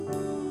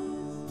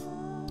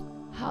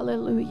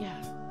Hallelujah.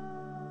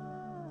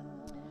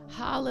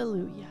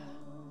 Hallelujah.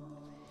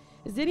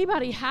 Is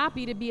anybody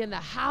happy to be in the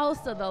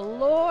house of the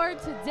Lord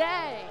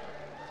today?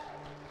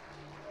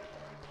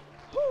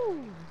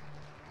 Whew.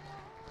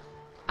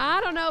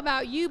 I don't know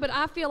about you, but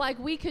I feel like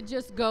we could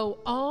just go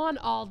on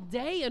all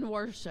day in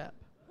worship.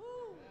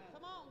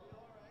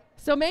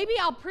 So maybe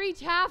I'll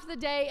preach half the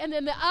day, and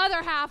then the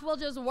other half we'll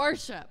just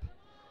worship.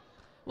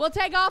 We'll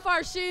take off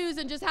our shoes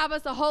and just have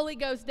us a Holy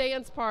Ghost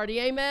dance party.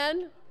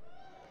 Amen?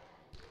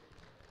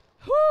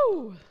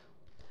 Whew.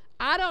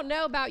 I don't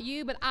know about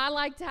you, but I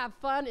like to have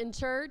fun in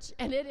church,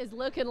 and it is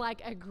looking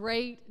like a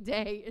great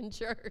day in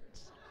church.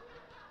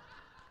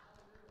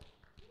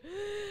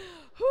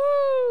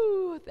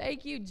 Whew.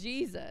 Thank you,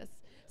 Jesus.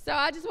 So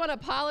I just want to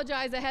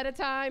apologize ahead of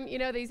time. You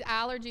know, these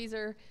allergies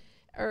are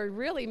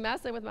really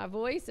messing with my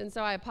voice, and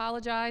so I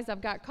apologize.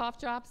 I've got cough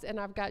drops, and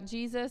I've got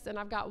Jesus, and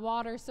I've got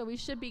water, so we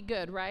should be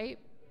good, right?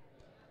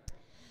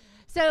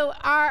 So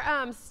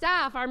our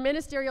staff, our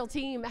ministerial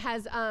team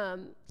has,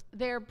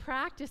 they're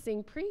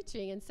practicing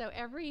preaching, and so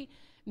every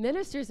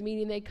ministers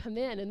meeting, they come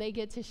in, and they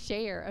get to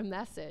share a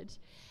message,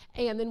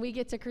 and then we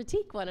get to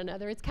critique one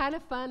another. It's kind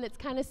of fun, it's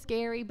kind of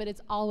scary, but it's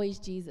always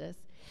Jesus.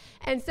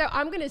 And so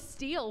I'm going to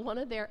steal one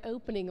of their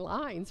opening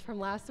lines from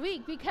last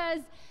week because,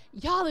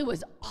 y'all, it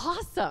was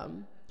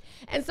awesome.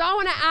 And so I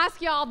want to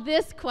ask y'all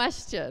this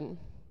question.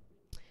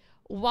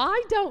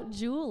 Why don't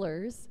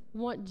jewelers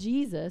want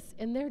Jesus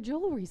in their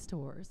jewelry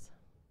stores?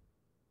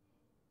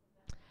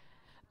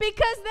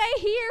 Because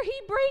they hear he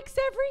breaks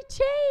every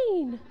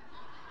chain.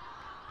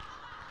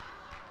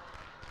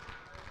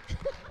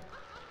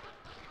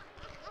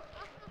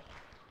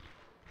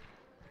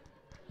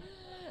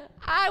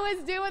 I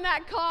was doing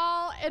that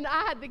call, and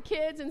I had the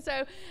kids, and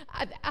so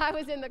I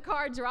was in the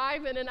car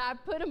driving, and I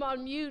put them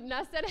on mute, and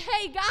I said,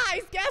 hey,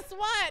 guys, guess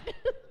what?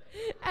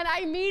 And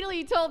I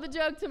immediately told the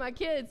joke to my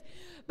kids.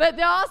 But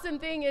the awesome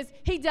thing is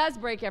he does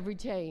break every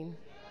chain.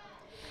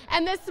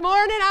 And this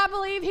morning, I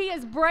believe he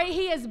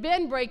has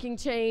been breaking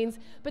chains,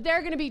 but there are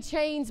going to be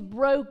chains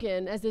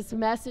broken as this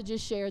message is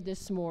shared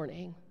this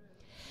morning.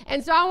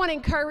 And so I want to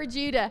encourage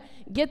you to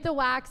get the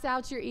wax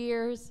out your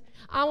ears.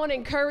 I want to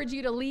encourage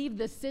you to leave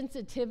the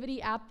sensitivity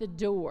at the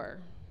door.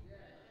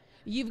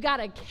 You've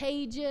got a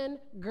Cajun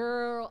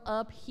girl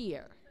up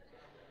here.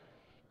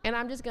 And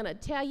I'm just going to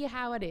tell you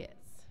how it is.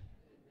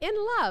 In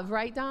love,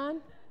 right,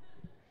 Don?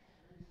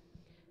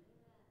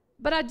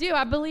 But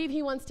I believe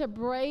he wants to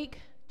break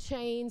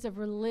chains of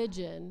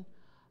religion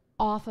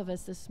off of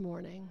us this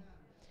morning.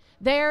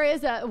 There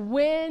is a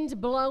wind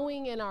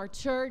blowing in our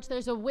church.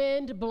 There's a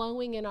wind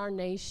blowing in our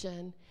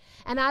nation.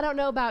 And I don't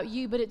know about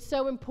you, but it's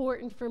so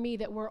important for me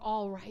that we're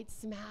all right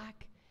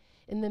smack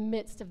in the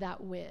midst of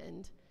that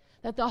wind,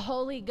 that the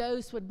Holy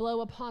Ghost would blow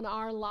upon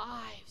our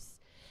lives,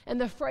 and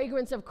the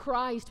fragrance of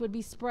Christ would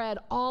be spread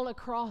all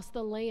across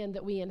the land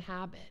that we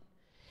inhabit.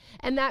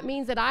 And that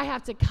means that I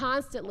have to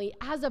constantly,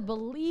 as a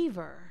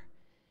believer,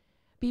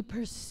 be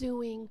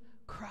pursuing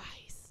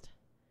Christ,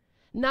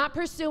 not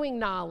pursuing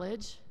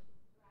knowledge,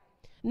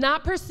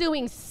 not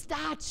pursuing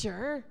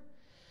stature,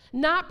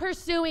 not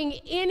pursuing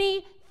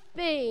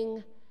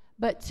anything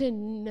but to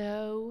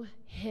know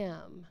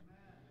him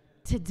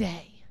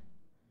today.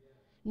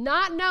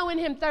 Not knowing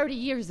him 30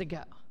 years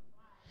ago.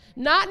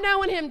 Not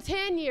knowing him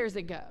 10 years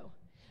ago.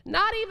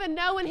 Not even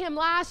knowing him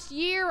last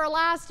year or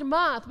last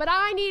month. But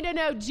I need to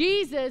know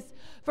Jesus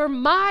for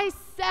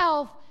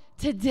myself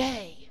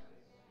today.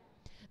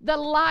 The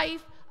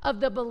life of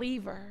the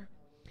believer.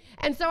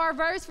 And so our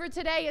verse for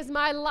today is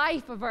my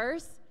life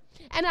verse.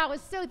 And I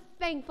was so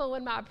thankful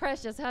when my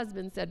precious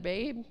husband said,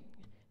 babe,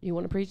 you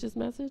want to preach this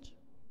message?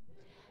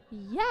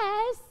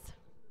 Yes.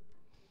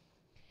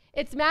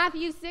 It's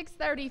Matthew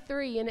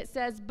 6:33, and it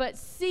says, but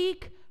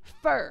seek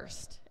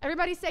first.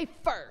 Everybody say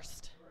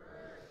first.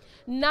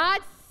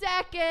 Not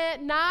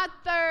second, not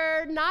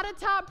third, not a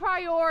top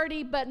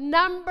priority, but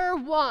number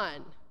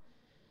one.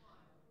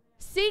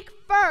 Seek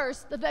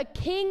first the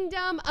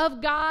kingdom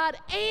of God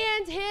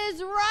and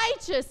his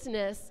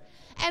righteousness,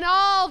 and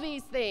all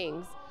these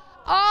things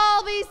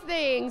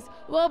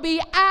will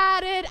be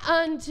added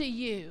unto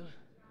you.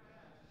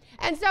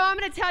 And so I'm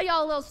going to tell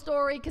y'all a little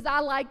story because I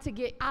like to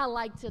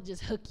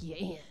just hook you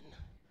in.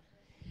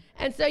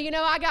 And so, you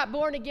know, I got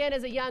born again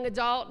as a young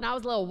adult, and I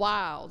was a little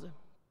wild.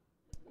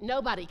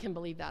 Nobody can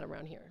believe that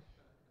around here.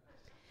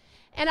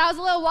 And I was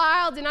a little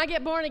wild, and I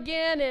get born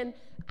again, and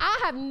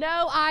I have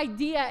no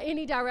idea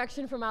any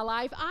direction for my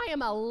life. I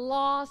am a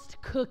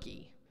lost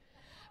cookie,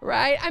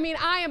 right? I mean,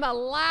 I am a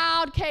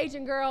loud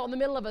Cajun girl in the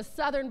middle of a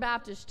Southern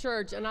Baptist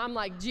church, and I'm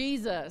like,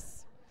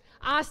 Jesus.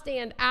 I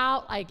stand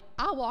out, like,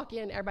 I walk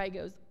in, everybody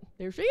goes,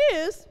 there she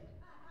is.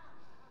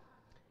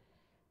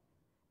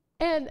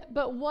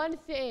 But one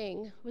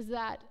thing was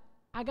that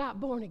I got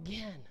born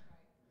again.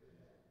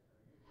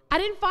 I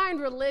didn't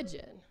find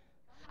religion.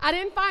 I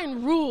didn't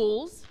find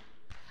rules.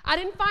 I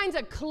didn't find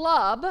a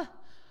club.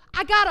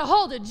 I got a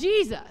hold of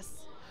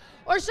Jesus.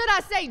 Or should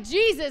I say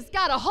Jesus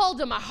got a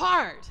hold of my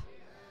heart.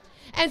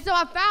 And so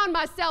I found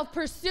myself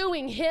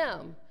pursuing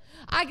him.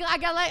 I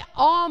got to let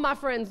all my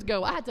friends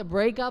go. I had to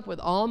break up with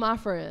all my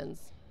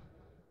friends.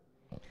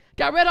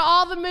 Got rid of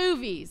all the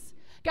movies.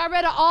 Got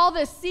rid of all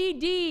the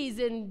CDs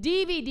and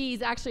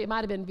DVDs. Actually, it might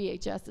have been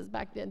VHSs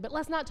back then, but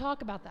let's not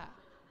talk about that.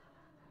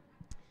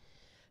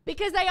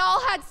 Because they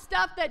all had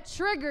stuff that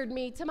triggered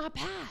me to my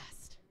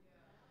past.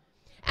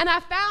 And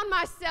I found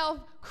myself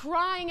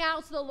crying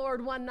out to the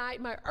Lord one night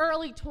in my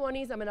early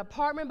 20s. I'm in an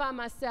apartment by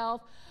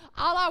myself.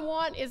 All I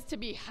want is to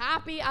be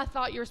happy. I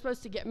thought you were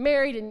supposed to get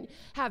married and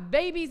have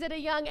babies at a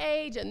young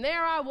age, and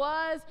there I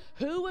was.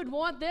 Who would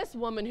want this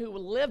woman who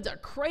lived a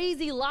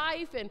crazy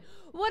life? And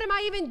what am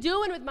I even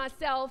doing with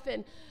myself?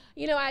 And,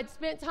 you know, I had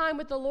spent time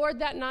with the Lord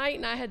that night,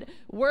 and I had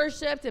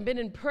worshiped and been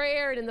in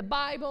prayer and in the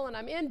Bible, and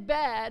I'm in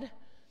bed.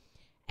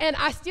 And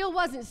I still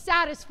wasn't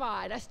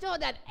satisfied. I still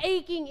had that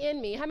aching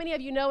in me. How many of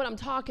you know what I'm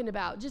talking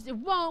about? Just it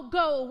won't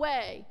go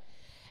away.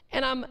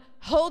 And I'm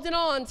holding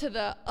on to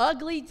the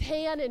ugly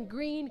tan and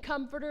green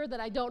comforter that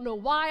I don't know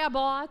why I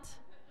bought.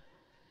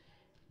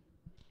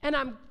 And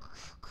I'm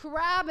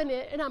grabbing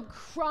it and I'm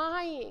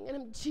crying and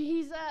I'm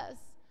Jesus.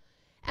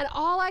 And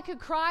all I could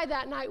cry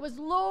that night was,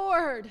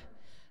 Lord,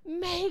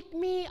 make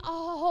me a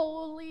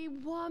holy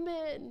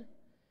woman.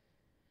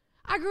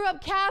 I grew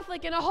up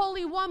Catholic, and a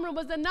holy woman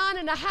was a nun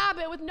in a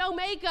habit with no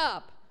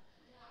makeup.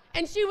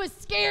 And she was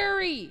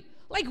scary,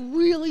 like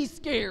really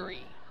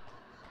scary.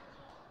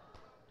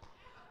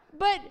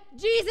 But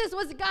Jesus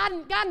was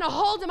gotten a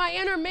hold of my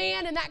inner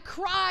man, and that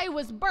cry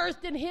was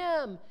birthed in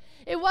him.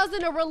 It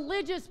wasn't a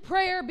religious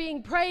prayer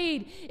being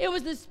prayed. It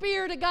was the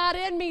Spirit of God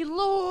in me.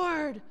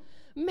 Lord,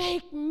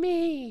 make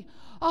me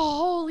a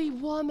holy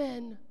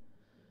woman.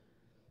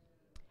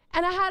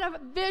 And I had a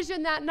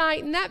vision that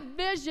night, and that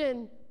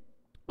vision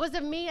was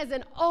of me as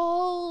an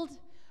old,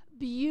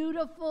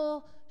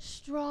 beautiful,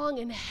 strong,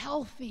 and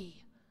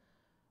healthy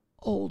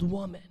old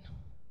woman.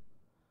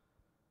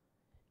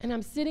 And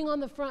I'm sitting on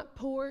the front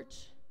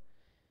porch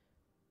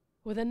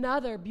with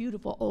another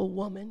beautiful old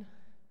woman.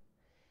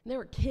 And there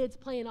were kids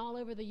playing all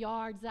over the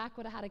yard. Zach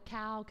would have had a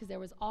cow because there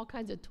was all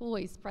kinds of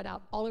toys spread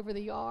out all over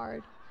the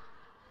yard.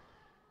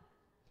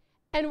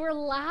 And we're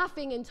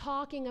laughing and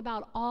talking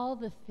about all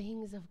the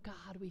things of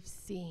God we've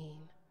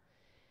seen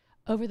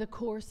over the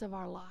course of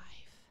our life.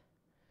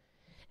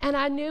 And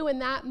I knew in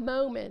that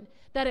moment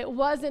that it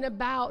wasn't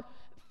about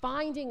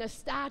finding a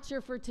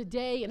stature for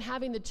today and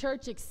having the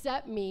church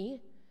accept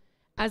me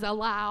as a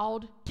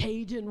loud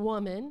Cajun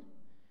woman,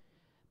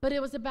 but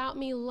it was about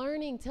me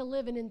learning to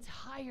live an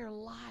entire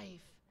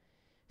life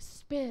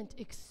spent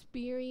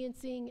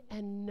experiencing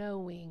and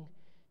knowing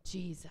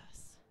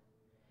Jesus.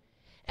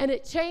 And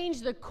it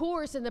changed the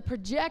course and the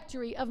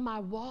trajectory of my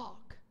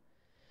walk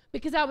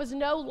because I was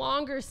no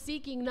longer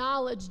seeking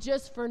knowledge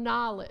just for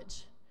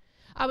knowledge.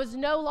 I was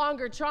no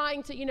longer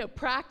trying to,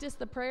 practice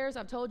the prayers.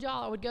 I've told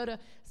y'all I would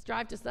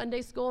drive to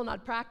Sunday school and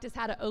I'd practice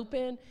how to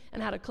open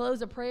and how to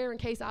close a prayer in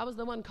case I was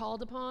the one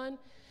called upon.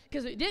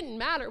 Because it didn't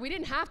matter. We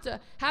didn't have to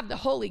have the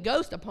Holy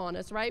Ghost upon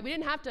us, right?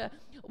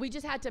 We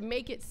just had to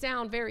make it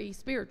sound very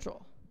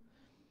spiritual.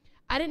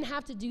 I didn't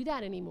have to do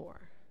that anymore.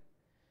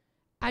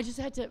 I just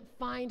had to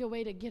find a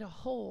way to get a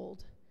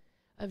hold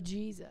of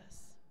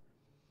Jesus.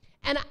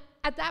 And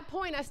at that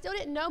point, I still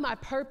didn't know my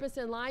purpose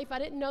in life. I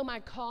didn't know my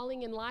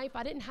calling in life.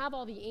 I didn't have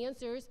all the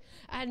answers.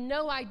 I had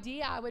no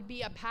idea I would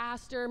be a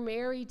pastor,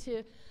 married to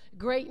a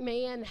great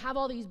man, have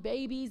all these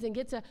babies, and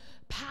get to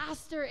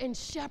pastor and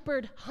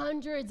shepherd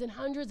hundreds and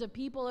hundreds of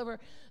people over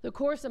the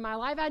course of my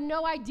life. I had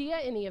no idea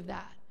any of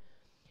that.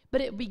 But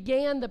it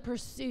began the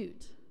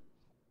pursuit.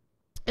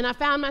 And I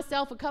found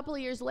myself a couple of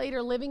years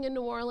later living in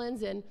New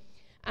Orleans, and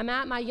I'm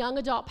at my young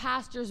adult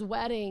pastor's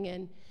wedding,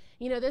 and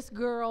this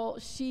girl,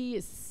 she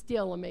is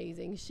still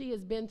amazing. She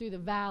has been through the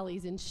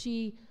valleys, and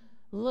she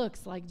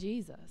looks like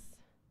Jesus.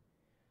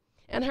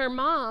 And her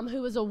mom,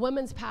 who was a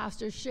women's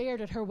pastor,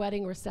 shared at her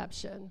wedding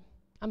reception.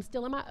 I'm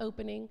still in my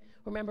opening.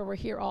 Remember, we're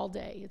here all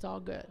day. It's all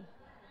good.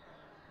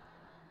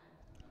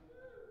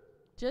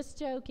 Just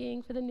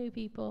joking for the new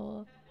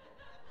people.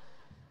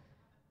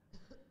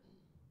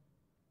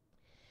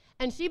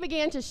 And she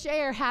began to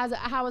share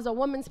how as a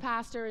woman's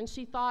pastor, and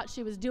she thought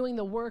she was doing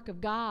the work of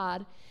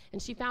God,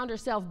 and she found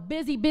herself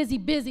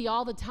busy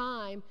all the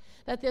time,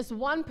 that this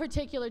one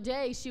particular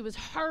day she was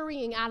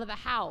hurrying out of the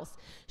house.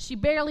 She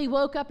barely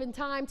woke up in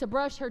time to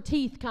brush her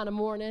teeth kind of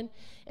morning,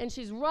 and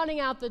she's running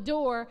out the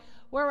door,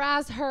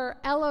 whereas her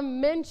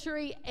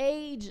elementary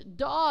age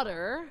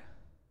daughter,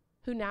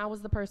 who now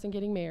was the person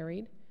getting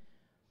married,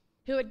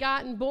 who had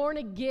gotten born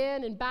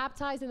again and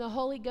baptized in the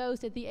Holy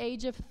Ghost at the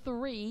age of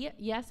 3,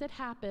 yes, it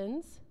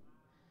happens,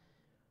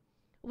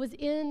 was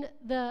in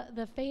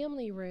the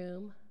family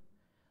room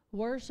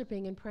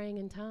worshiping and praying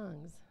in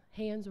tongues,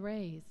 hands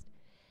raised.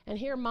 And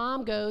here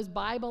mom goes,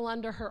 Bible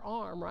under her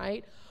arm,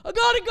 right? I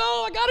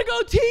gotta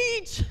go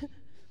teach.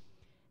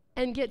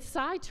 And gets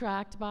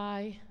sidetracked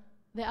by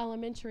the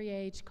elementary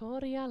age.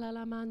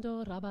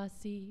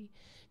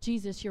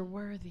 Jesus, you're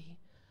worthy.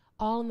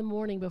 All in the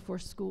morning before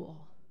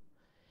school.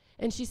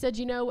 And she said,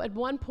 at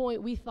one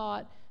point we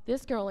thought,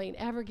 this girl ain't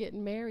ever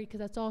getting married because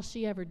that's all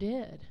she ever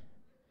did.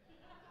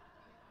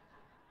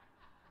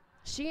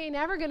 She ain't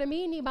ever going to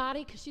meet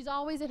anybody because she's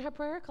always in her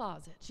prayer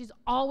closet. She's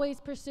always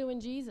pursuing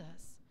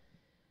Jesus.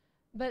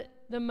 But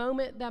the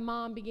moment that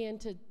mom began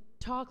to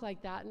talk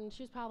like that, and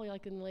she was probably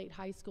like in late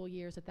high school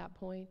years at that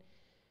point,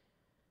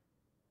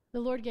 the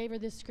Lord gave her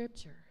this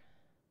scripture.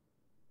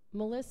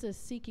 Melissa's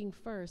seeking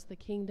first the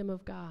kingdom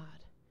of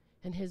God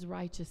and his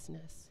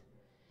righteousness.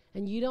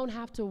 And you don't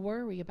have to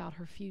worry about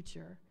her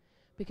future,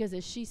 because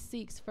as she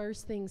seeks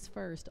first things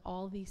first,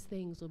 all these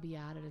things will be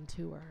added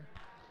unto her.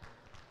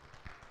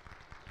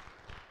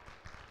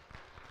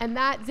 And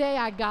that day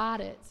I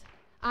got it.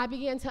 I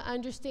began to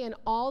understand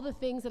all the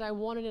things that I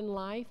wanted in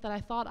life that I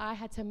thought I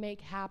had to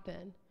make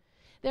happen.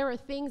 There are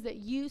things that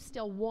you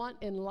still want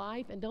in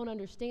life and don't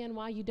understand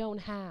why you don't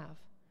have.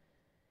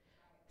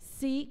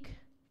 Seek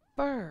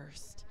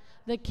first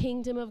the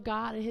kingdom of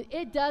God.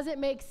 It doesn't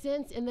make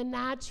sense in the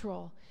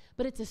natural,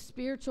 but it's a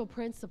spiritual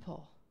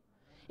principle.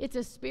 It's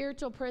a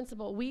spiritual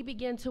principle. We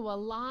begin to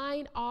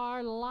align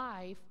our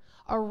life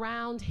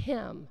around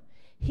him.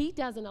 He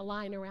doesn't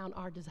align around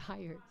our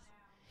desires.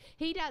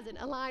 He doesn't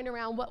align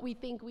around what we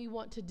think we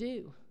want to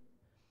do.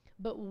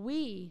 But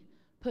we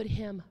put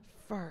him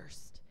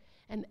first,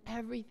 and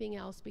everything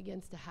else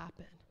begins to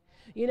happen.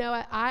 You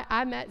know,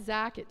 I met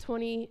Zach at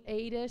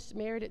 28-ish,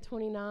 married at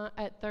 29,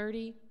 at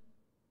 30.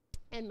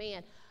 And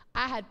man,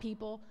 I had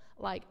people,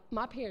 like,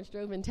 my parents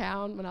drove in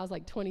town when I was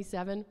like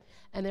 27,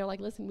 and they're like,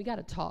 listen, we got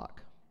to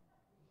talk.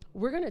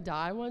 We're going to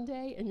die one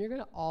day, and you're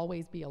going to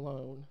always be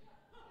alone.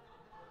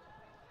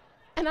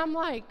 And I'm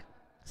like,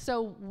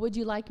 so would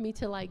you like me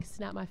to, like,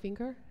 snap my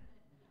finger?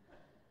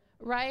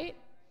 Right?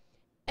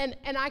 And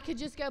I could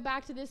just go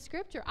back to this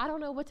scripture. I don't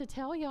know what to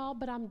tell y'all,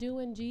 but I'm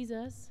doing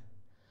Jesus.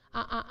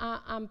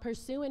 I'm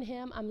pursuing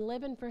him. I'm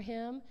living for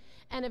him.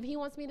 And if he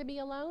wants me to be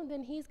alone,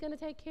 then he's going to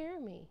take care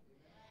of me.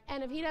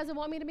 And if he doesn't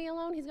want me to be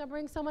alone, he's going to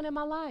bring someone in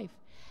my life.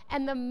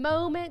 And the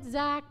moment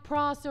Zach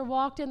Prosser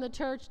walked in the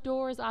church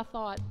doors, I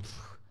thought,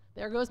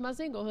 there goes my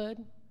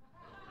singlehood.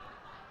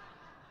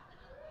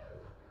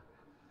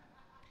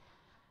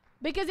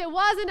 Because it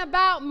wasn't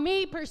about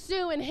me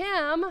pursuing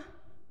him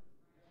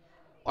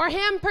or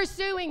him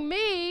pursuing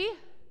me.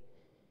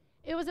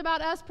 It was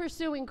about us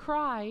pursuing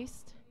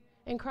Christ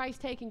and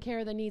Christ taking care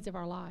of the needs of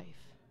our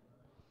life.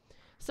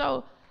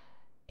 So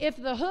if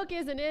the hook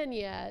isn't in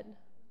yet,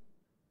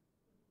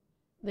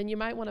 then you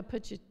might want to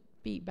put your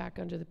feet back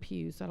under the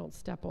pew so I don't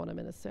step on them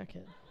in a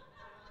second.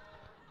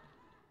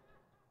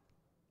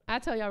 I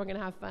tell y'all we're going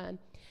to have fun.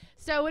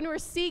 So when we're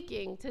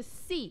seeking, to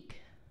seek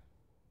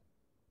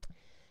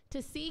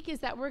is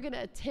that we're going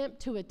to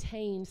attempt to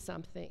attain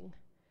something.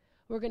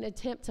 We're going to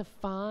attempt to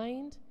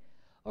find,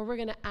 or we're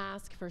going to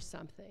ask for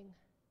something.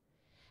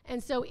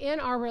 And so in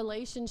our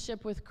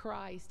relationship with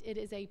Christ, it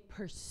is a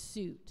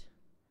pursuit.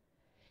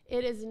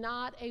 It is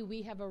not a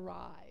we have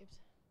arrived.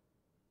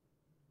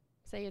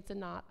 Say it's a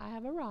not, I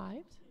have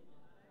arrived.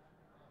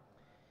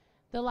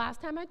 The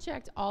last time I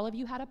checked, all of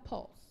you had a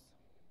pulse.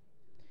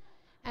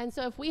 And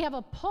so if we have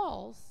a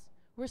pulse,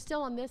 we're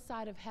still on this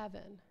side of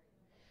heaven.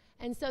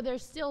 And so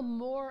there's still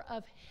more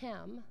of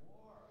him,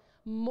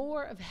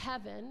 more of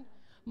heaven,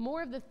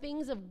 more of the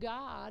things of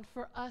God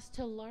for us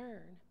to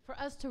learn, for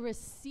us to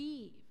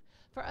receive,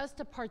 for us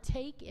to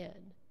partake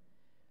in.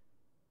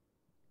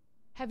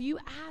 Have you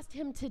asked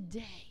him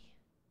today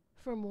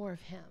for more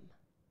of him?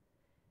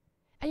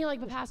 And you're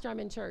like, but Pastor, I'm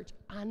in church.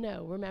 I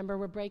know. Remember,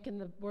 we're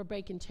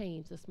breaking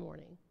chains this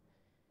morning.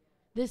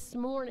 This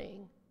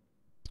morning,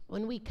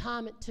 when we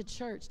come to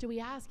church, do we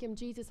ask him,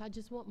 Jesus, I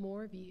just want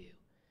more of you.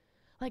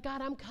 Like,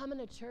 God, I'm coming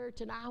to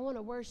church, and I want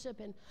to worship,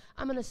 and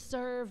I'm going to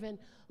serve, and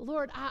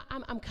Lord,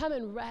 I'm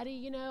coming ready,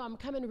 you know. I'm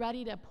coming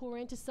ready to pour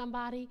into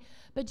somebody.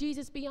 But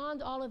Jesus,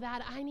 beyond all of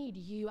that, I need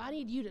you. I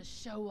need you to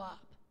show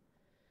up.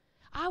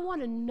 I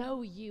want to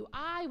know you.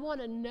 I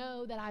want to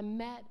know that I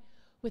met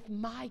with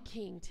my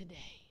King today.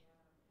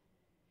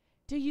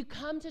 Do you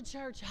come to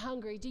church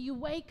hungry? Do you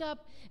wake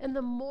up in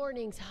the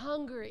mornings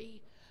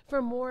hungry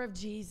for more of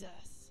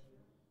Jesus?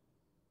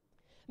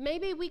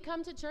 Maybe we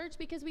come to church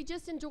because we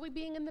just enjoy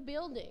being in the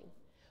building.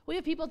 We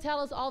have people tell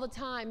us all the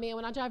time, man,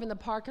 when I drive in the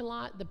parking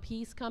lot, the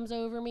peace comes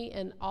over me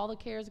and all the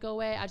cares go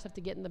away. I just have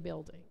to get in the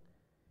building.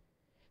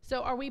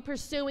 So are we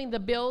pursuing the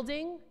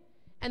building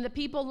and the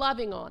people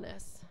loving on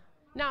us?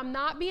 Now, I'm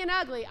not being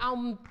ugly.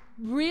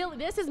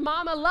 This is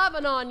mama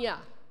loving on you.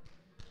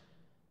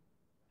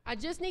 I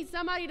just need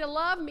somebody to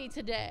love me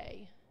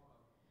today.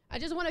 I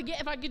just want to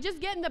if I could just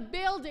get in the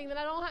building,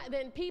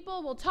 then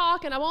people will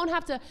talk and I won't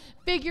have to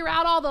figure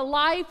out all the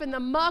life and the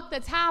muck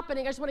that's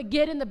happening. I just want to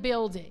get in the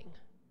building.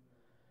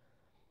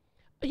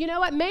 You know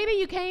what? Maybe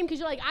you came because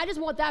you're like, I just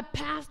want that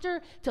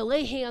pastor to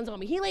lay hands on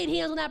me. He laid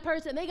hands on that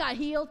person and they got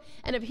healed.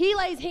 And if he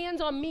lays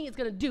hands on me, it's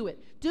going to do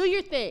it. Do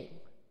your thing.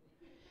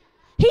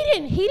 He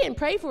didn't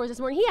pray for us this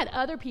morning. He had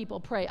other people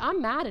pray.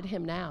 I'm mad at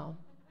him now.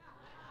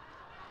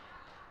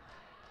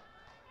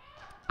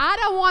 I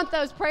don't want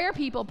those prayer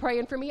people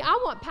praying for me. I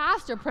want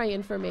pastor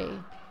praying for me.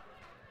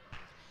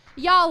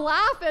 Y'all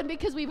laughing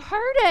because we've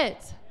heard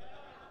it.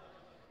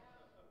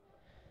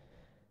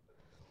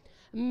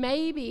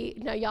 Maybe,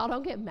 no, y'all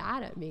don't get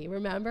mad at me,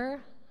 remember?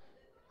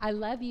 I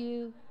love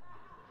you.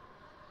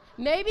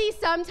 Maybe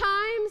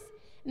sometimes,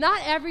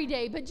 not every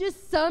day, but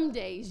just some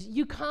days,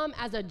 you come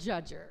as a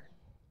judger.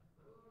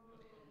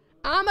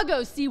 I'm going to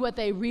go see what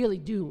they really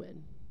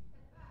doing.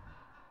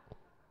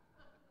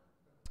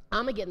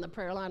 I'm going to get in the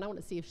prayer line. I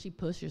want to see if she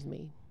pushes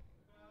me.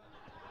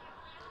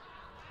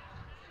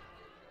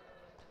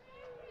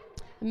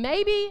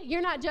 Maybe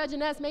you're not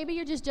judging us. Maybe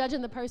you're just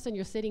judging the person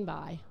you're sitting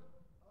by.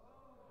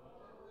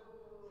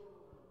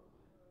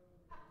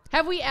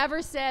 Have we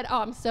ever said,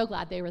 oh, I'm so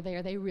glad they were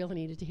there. They really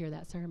needed to hear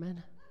that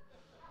sermon.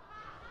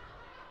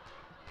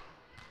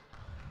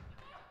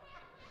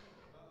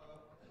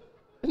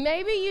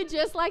 Maybe you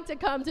just like to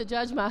come to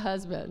judge my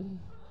husband.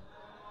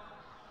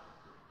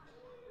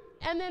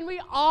 And then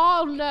we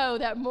all know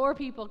that more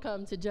people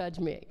come to judge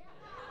me.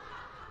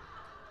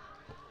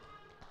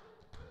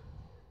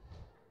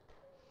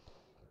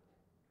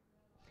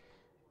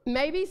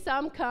 Maybe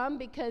some come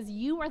because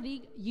you are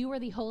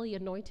the holy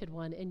anointed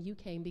one, and you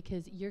came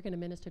because you're going to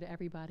minister to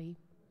everybody.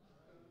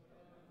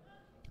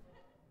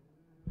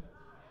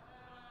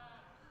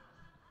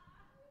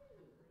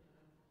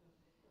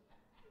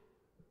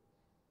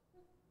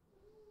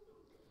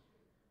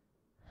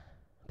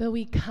 But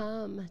we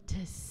come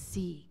to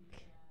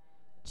seek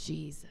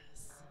Jesus.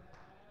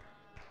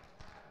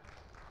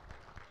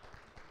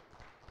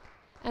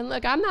 And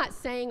look, I'm not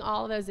saying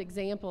all of those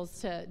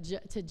examples to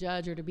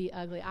judge or to be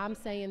ugly. I'm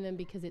saying them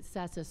because it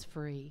sets us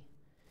free.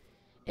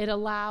 It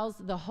allows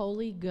the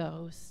Holy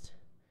Ghost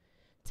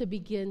to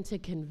begin to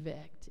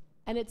convict.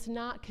 And it's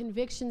not,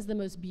 conviction's the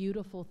most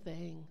beautiful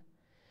thing,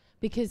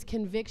 because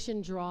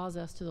conviction draws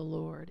us to the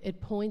Lord. It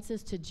points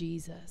us to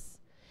Jesus.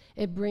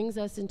 It brings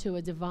us into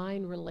a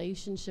divine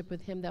relationship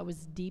with him that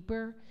was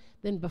deeper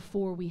than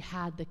before we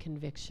had the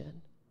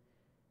conviction.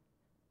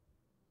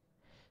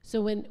 So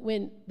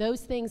when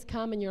those things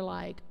come and you're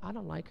like, I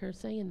don't like her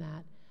saying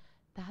that,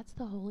 that's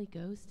the Holy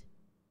Ghost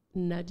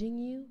nudging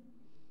you.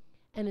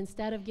 And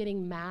instead of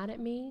getting mad at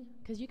me,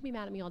 because you can be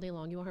mad at me all day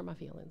long, you won't hurt my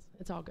feelings.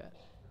 It's all good.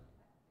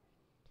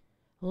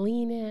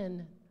 Lean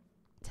in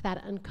to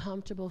that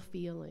uncomfortable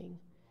feeling.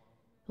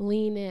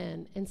 Lean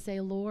in and say,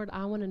 Lord,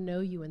 I want to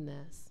know you in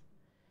this.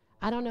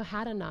 I don't know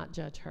how to not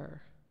judge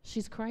her.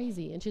 She's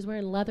crazy, and she's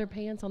wearing leather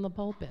pants on the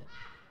pulpit.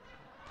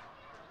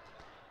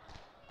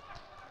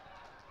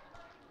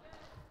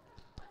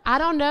 I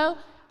don't know.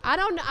 I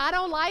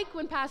don't like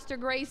when Pastor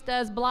Grace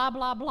does blah,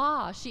 blah,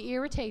 blah. She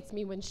irritates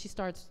me when she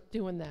starts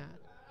doing that.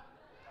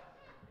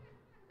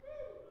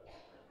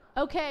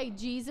 Okay,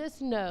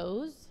 Jesus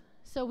knows,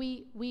 so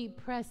we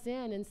press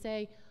in and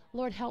say,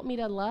 Lord, help me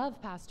to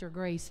love Pastor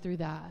Grace through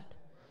that.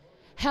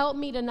 Help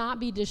me to not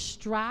be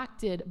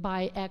distracted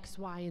by X,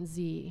 Y, and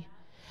Z.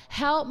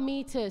 Help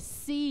me to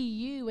see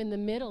you in the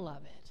middle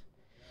of it.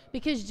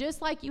 Because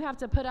just like you have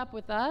to put up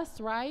with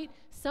us, right?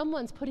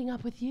 Someone's putting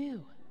up with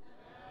you.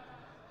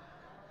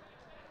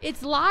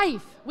 It's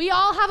life. We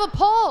all have a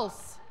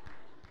pulse.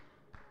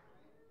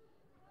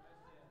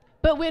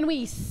 But when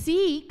we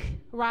seek,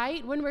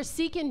 right, when we're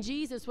seeking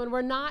Jesus, when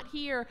we're not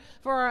here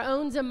for our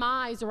own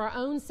demise or our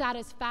own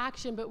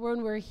satisfaction, but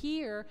when we're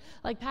here,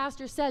 like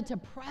Pastor said, to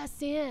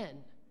press in,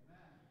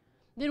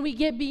 then we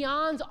get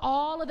beyond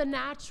all of the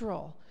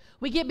natural.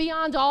 We get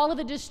beyond all of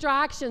the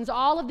distractions,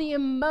 all of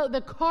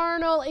the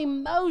carnal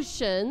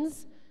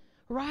emotions,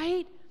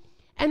 right?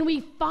 And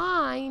we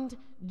find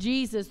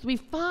Jesus. We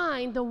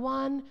find the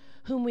one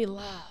whom we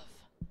love.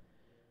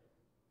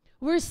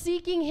 We're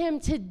seeking him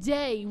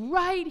today,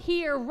 right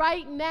here,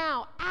 right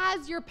now.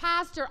 As your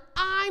pastor,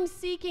 I'm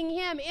seeking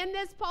him in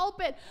this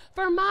pulpit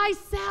for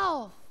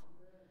myself,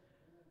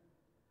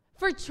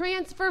 for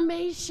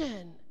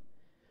transformation.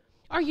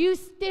 Are you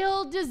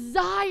still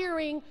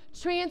desiring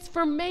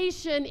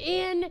transformation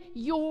in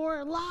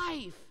your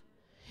life,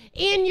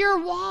 in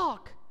your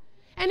walk?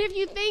 And if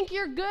you think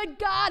you're good,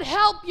 God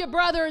help you,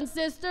 brother and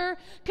sister,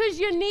 because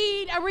you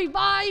need a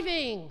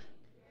reviving.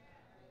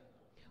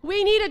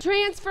 We need a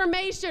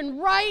transformation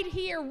right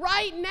here,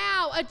 right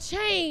now, a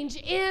change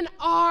in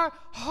our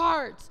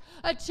hearts,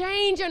 a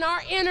change in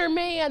our inner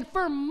man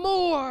for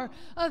more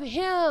of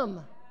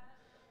him.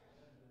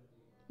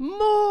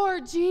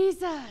 More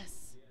Jesus.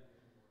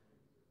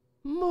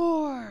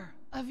 More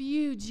of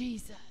you,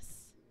 Jesus.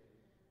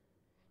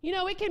 You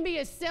know, it can be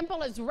as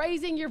simple as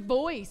raising your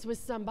voice with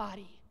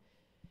somebody.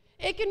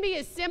 It can be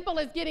as simple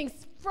as getting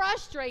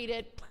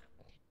frustrated.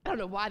 I don't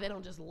know why they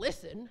don't just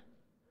listen.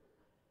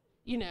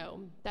 You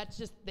know,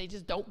 they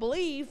just don't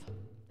believe.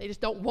 They just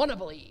don't want to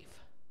believe.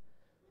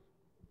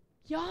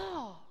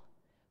 Y'all,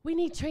 we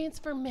need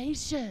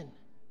transformation.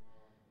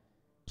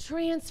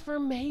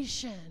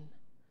 Transformation.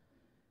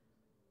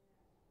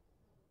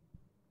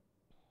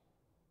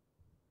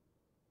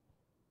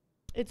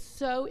 It's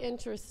so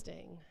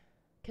interesting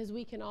because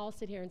we can all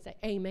sit here and say,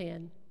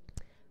 amen.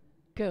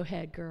 Go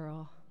ahead,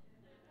 girl.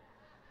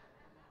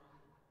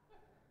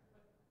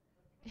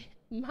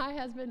 My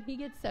husband, he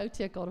gets so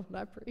tickled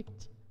when I preach.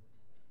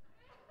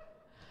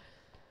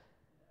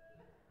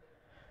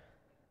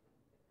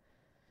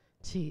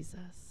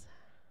 Jesus.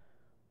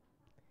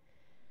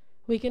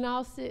 We can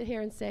all sit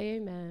here and say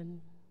amen.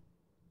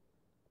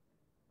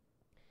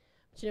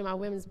 But, my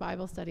women's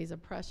Bible study is a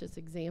precious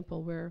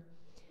example. We're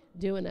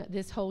doing it.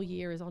 This whole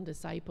year is on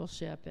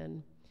discipleship,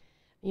 and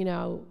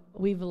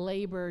we've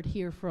labored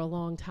here for a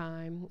long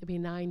time. It'll be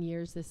 9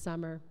 years this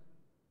summer.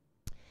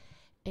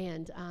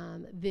 And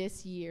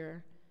this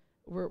year,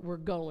 we're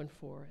going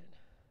for it.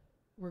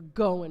 We're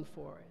going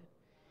for it.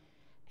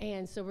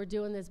 And so we're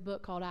doing this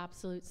book called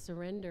Absolute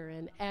Surrender.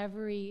 And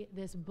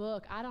this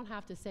book, I don't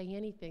have to say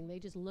anything. They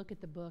just look at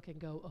the book and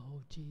go,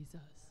 oh, Jesus.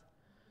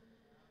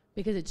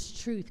 Because it's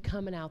truth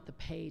coming out the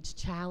page,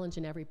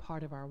 challenging every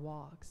part of our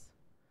walks.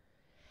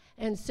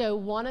 And so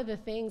one of the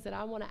things that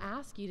I want to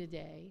ask you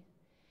today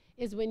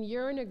is when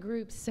you're in a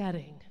group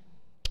setting,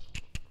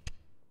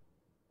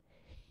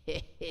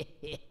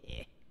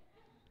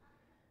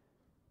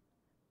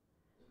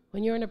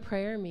 when you're in a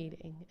prayer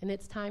meeting and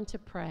it's time to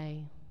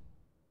pray,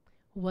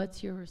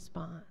 what's your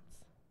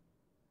response?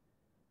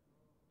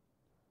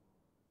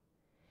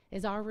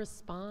 Is our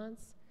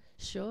response,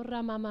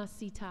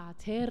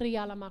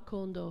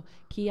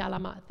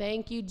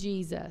 thank you,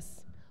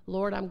 Jesus.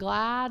 Lord, I'm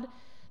glad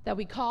that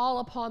we call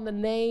upon the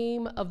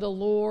name of the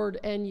Lord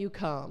and you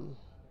come.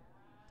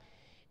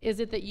 Is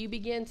it that you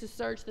begin to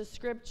search the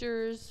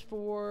scriptures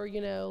for,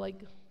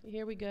 like,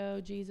 here we go,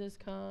 Jesus,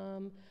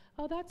 come.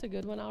 Oh, that's a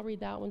good one. I'll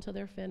read that one till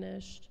they're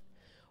finished.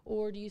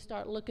 Or do you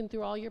start looking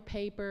through all your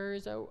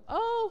papers?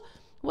 Oh,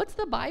 what's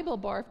the Bible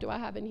barf do I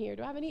have in here?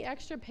 Do I have any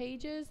extra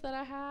pages that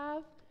I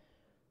have?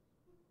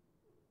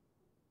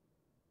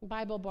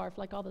 Bible barf,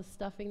 like all the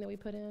stuffing that we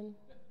put in?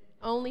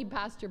 Only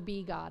Pastor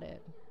B got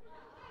it.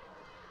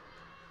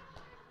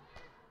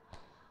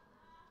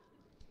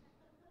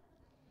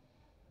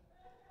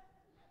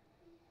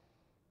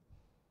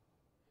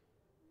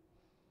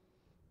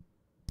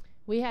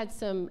 We had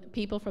some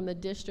people from the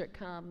district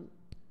come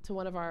to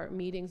one of our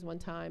meetings one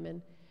time,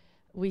 and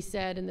we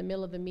said in the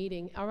middle of the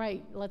meeting, all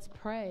right, let's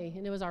pray.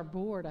 And it was our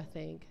board, I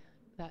think,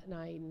 that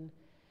night. And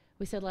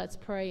we said, let's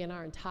pray, and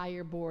our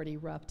entire board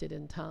erupted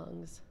in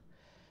tongues.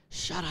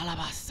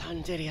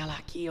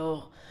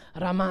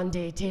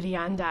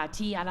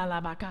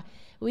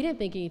 We didn't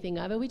think anything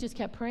of it. We just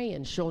kept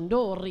praying.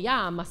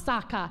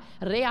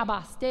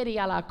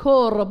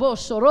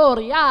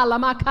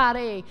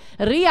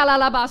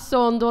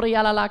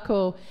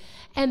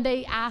 And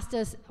they asked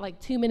us, like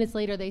 2 minutes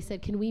later, they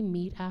said, can we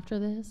meet after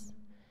this?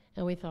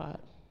 And we thought,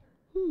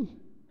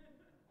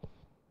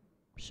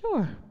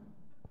 sure.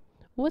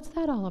 What's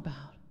that all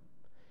about?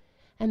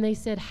 And they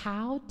said,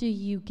 how do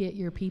you get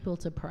your people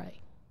to pray?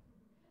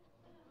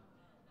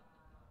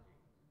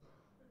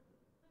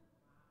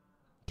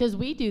 Because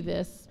we do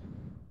this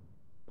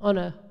on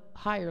a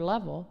higher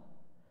level,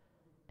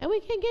 and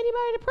we can't get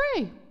anybody to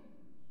pray.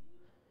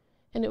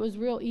 And it was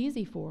real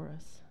easy for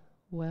us.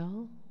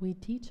 Well, we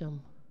teach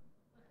them.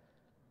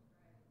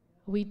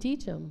 We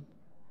teach them.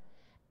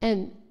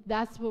 And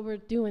that's what we're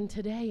doing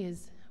today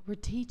is we're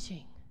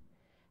teaching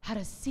how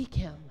to seek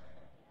him.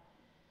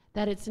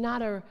 That it's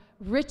not a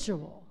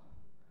ritual.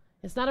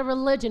 It's not a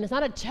religion. It's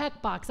not a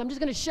checkbox. I'm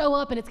just going to show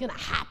up and it's going to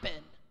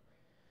happen.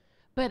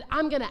 But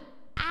I'm going to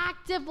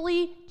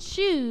actively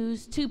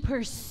choose to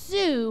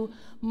pursue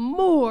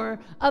more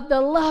of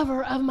the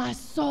lover of my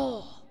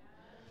soul.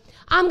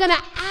 I'm going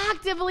to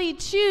actively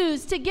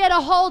choose to get a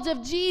hold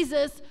of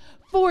Jesus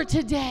for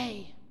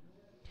today.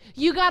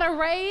 You got a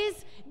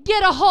raise?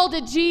 Get a hold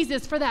of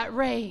Jesus for that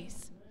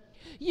raise.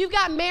 You've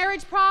got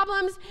marriage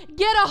problems?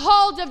 Get a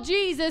hold of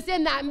Jesus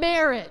in that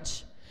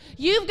marriage.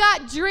 You've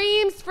got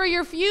dreams for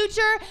your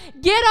future?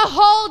 Get a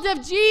hold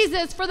of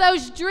Jesus for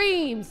those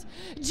dreams.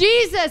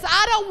 Jesus,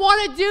 I don't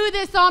want to do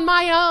this on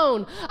my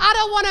own. I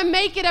don't want to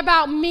make it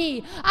about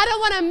me. I don't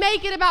want to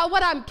make it about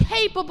what I'm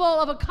capable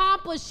of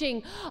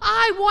accomplishing.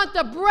 I want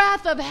the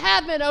breath of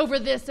heaven over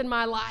this in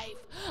my life.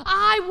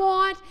 I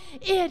want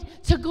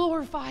it to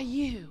glorify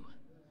you.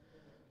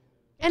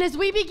 And as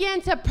we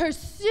begin to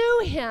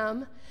pursue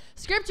him,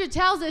 Scripture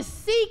tells us,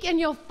 seek and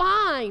you'll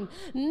find.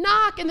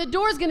 Knock and the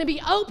door's going to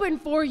be open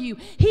for you.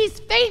 He's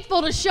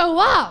faithful to show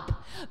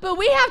up. But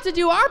we have to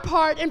do our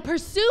part and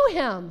pursue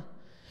him.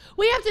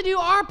 We have to do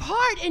our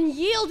part and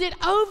yield it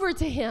over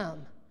to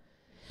him.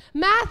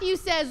 Matthew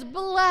says,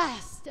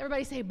 blessed.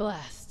 Everybody say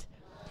blessed.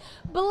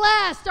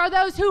 Blessed are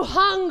those who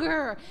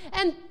hunger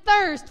and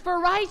thirst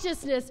for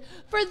righteousness,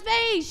 for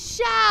they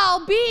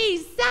shall be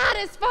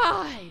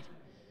satisfied.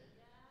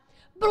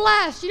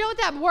 Blessed. You know what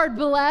that word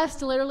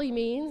blessed literally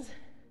means?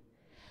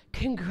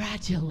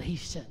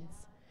 Congratulations.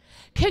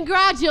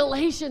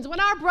 Congratulations. When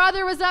our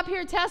brother was up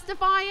here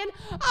testifying,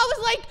 I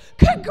was like,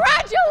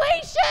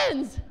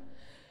 congratulations.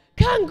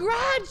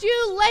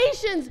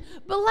 Congratulations.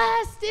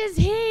 Blessed is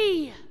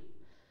he.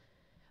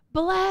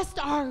 Blessed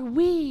are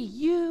we,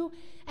 you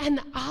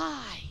and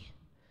I,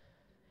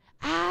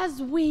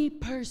 as we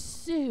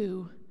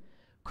pursue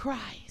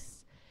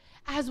Christ,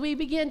 as we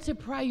begin to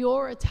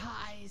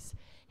prioritize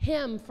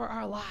him for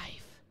our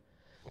life.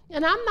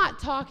 And I'm not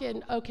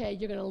talking, okay,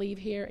 you're going to leave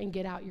here and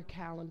get out your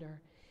calendar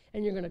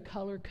and you're going to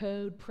color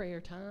code prayer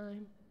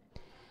time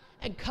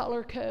and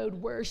color code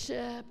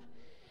worship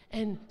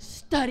and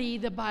study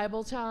the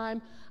Bible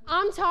time.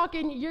 I'm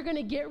talking you're going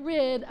to get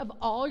rid of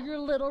all your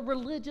little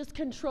religious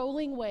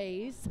controlling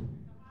ways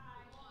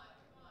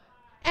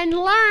and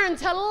learn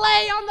to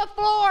lay on the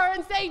floor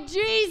and say,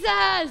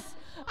 Jesus,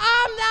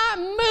 I'm not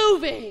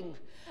moving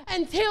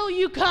until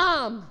you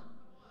come.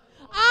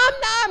 I'm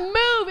not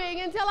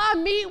moving until I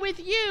meet with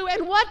you.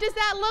 And what does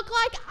that look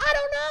like? I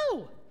don't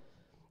know.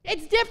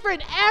 It's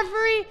different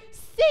every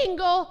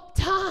single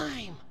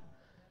time.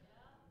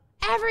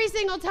 Every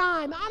single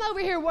time. I'm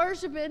over here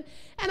worshiping,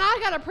 and I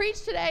got to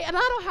preach today, and I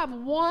don't have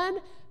one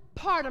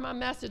part of my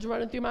message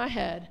running through my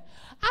head.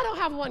 I don't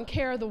have one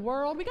care of the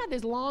world. We got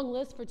this long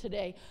list for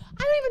today.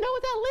 I don't even know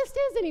what that list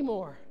is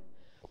anymore.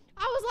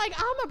 I was like,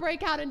 I'm going to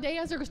break out and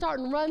dance or start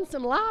and run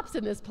some laps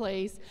in this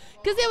place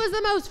because it was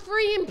the most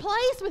freeing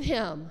place with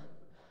him.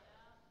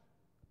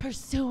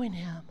 Pursuing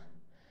him.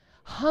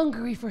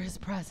 Hungry for his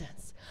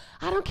presence.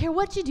 I don't care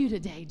what you do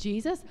today,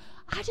 Jesus.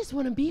 I just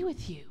want to be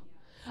with you.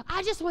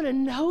 I just want to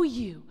know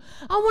you.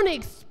 I want to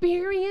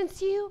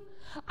experience you.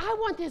 I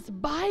want this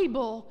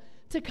Bible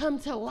to come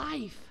to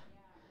life.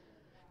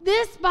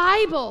 This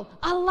Bible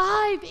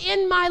alive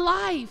in my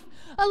life,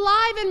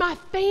 alive in my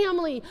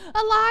family,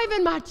 alive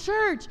in my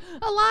church,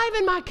 alive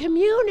in my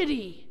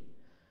community.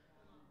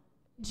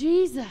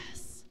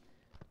 Jesus,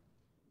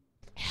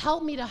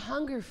 help me to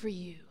hunger for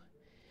you.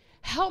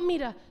 Help me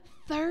to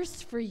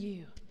thirst for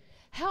you.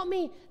 Help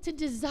me to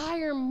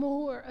desire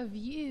more of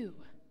you.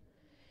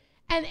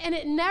 And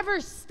it never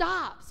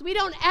stops. We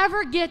don't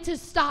ever get to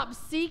stop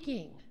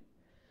seeking.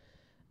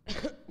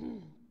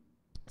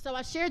 So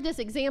I shared this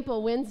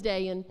example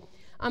Wednesday, and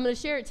I'm going to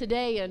share it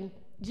today, and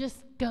just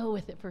go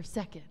with it for a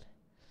second.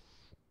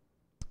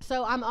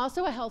 So I'm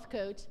also a health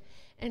coach,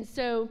 and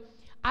so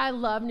I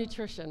love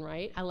nutrition,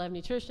 right? I love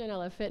nutrition. I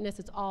love fitness.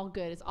 It's all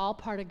good. It's all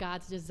part of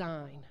God's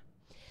design.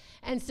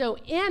 And so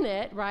in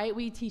it, right,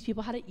 we teach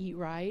people how to eat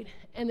right,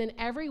 and then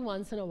every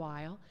once in a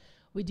while,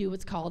 we do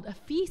what's called a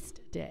feast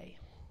day.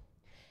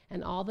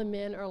 And all the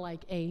men are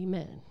like,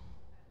 amen.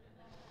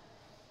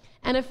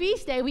 And a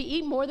feast day, we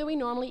eat more than we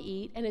normally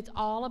eat, and it's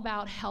all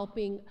about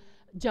helping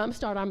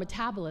jumpstart our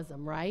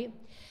metabolism, right?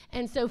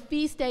 And so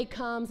feast day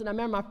comes, and I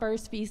remember my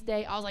first feast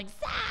day, I was like,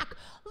 Zach,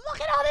 look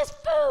at all this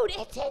food.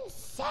 It's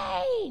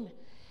insane.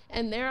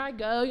 And there I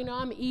go,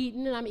 I'm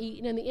eating,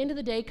 and the end of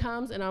the day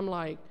comes, and I'm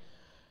like,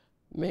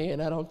 man,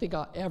 I don't think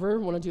I'll ever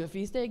want to do a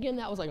feast day again.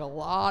 That was like a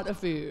lot of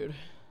food.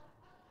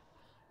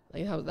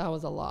 Like that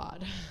was a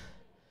lot.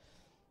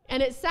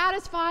 And it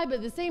satisfied, but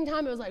at the same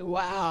time, it was like,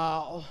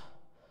 wow.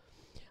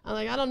 I'm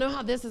like, I don't know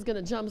how this is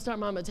going to jumpstart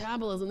my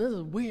metabolism. This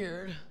is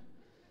weird.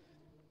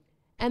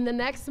 And the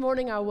next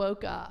morning, I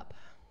woke up,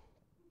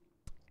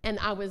 and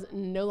I was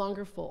no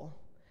longer full.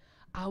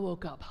 I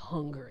woke up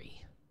hungry,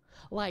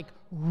 like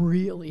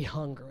really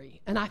hungry.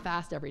 And I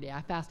fast every day.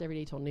 I fast every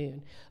day till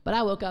noon. But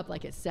I woke up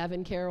like at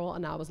 7, Carol,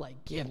 and I was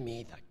like, give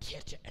me the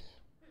kitchen.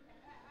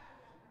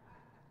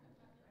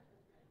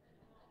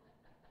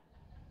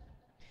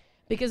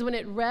 Because when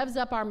it revs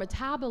up our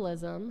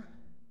metabolism,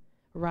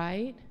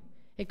 right,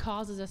 it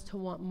causes us to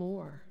want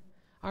more.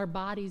 Our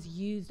body's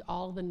used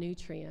all the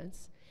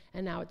nutrients,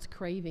 and now it's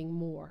craving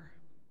more.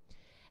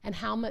 And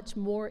how much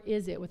more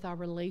is it with our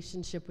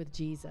relationship with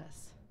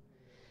Jesus?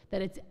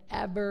 That it's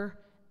ever,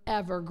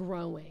 ever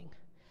growing.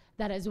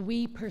 That as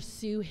we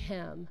pursue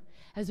him,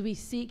 as we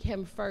seek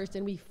him first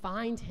and we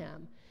find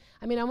him.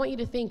 I mean, I want you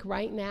to think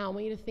right now, I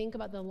want you to think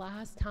about the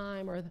last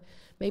time or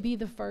maybe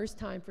the first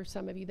time for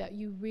some of you that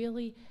you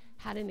really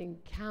had an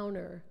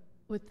encounter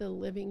with the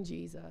living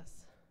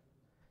Jesus.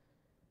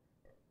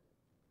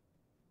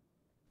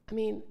 I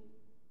mean,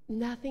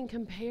 nothing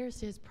compares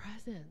to his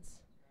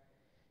presence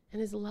and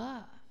his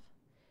love.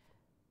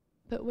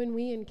 But when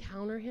we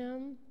encounter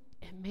him,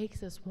 it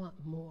makes us want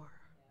more.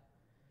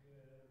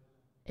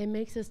 It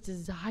makes us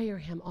desire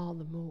him all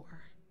the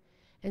more.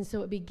 And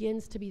so it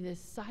begins to be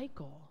this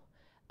cycle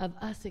of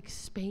us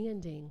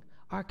expanding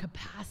our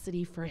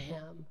capacity for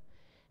him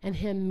and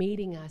him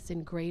meeting us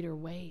in greater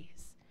ways.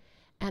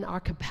 And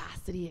our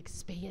capacity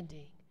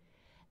expanding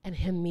and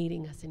him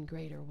meeting us in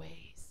greater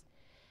ways.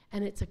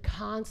 And it's a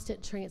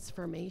constant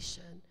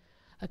transformation,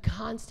 a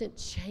constant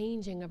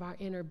changing of our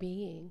inner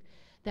being,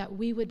 that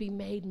we would be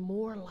made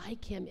more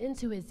like him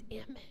into his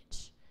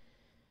image,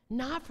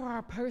 not for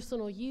our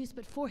personal use,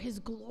 but for his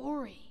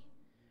glory.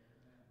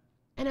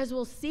 And as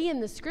we'll see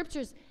in the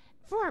scriptures,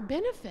 for our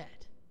benefit.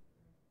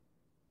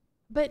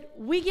 But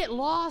we get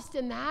lost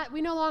in that.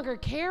 We no longer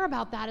care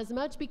about that as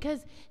much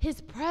because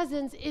his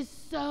presence is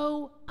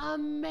so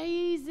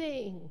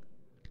amazing.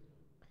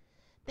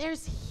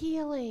 There's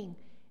healing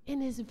in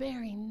his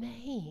very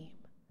name.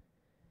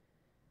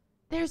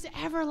 There's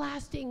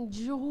everlasting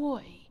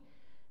joy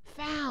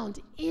found,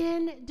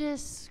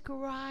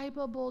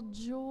 indescribable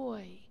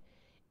joy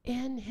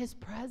in his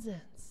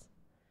presence.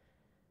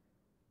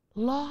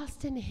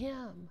 Lost in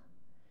him,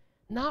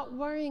 not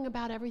worrying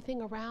about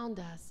everything around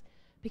us,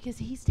 because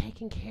he's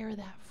taking care of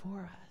that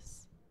for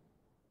us.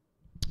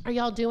 Are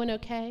y'all doing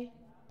okay?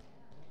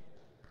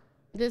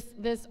 This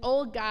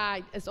old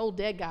dead guy,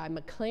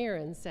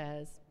 McLaren,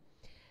 says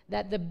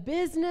that the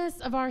business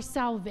of our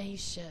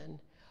salvation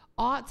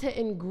ought to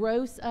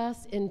engross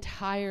us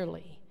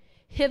entirely.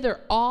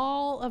 Hither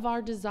all of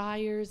our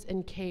desires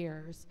and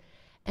cares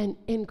and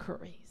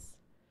inquiries.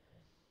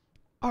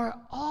 Are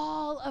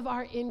all of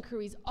our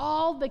inquiries,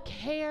 all the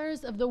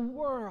cares of the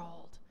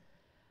world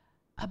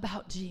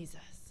about Jesus?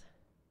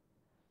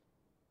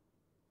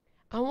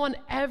 I want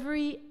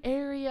every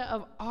area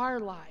of our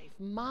life,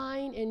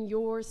 mine and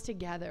yours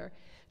together,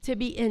 to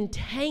be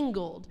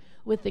entangled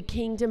with the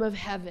kingdom of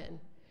heaven.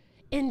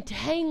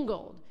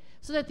 Entangled,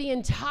 so that the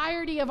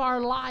entirety of our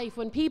life,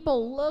 when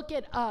people look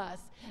at us,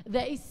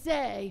 they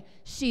say,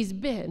 she's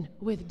been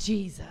with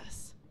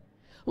Jesus.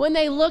 When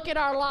they look at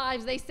our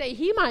lives, they say,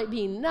 he might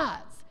be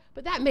nuts,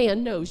 but that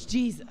man knows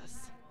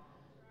Jesus.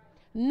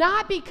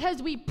 Not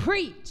because we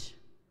preach,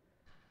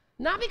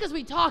 not because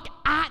we talk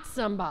at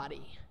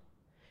somebody.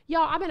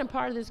 Y'all, I've been a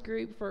part of this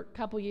group for a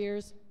couple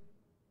years.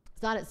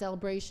 It's not at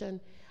Celebration.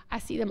 I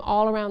see them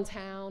all around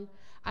town.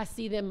 I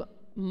see them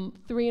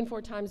 3 and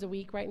 4 times a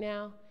week right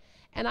now.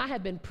 And I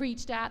have been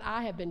preached at,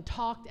 I have been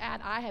talked at,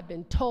 I have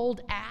been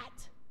told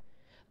at,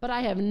 but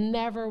I have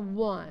never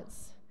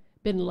once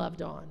been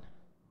loved on.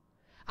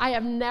 I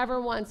have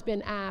never once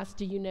been asked,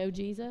 do you know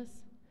Jesus?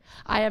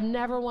 I have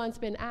never once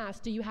been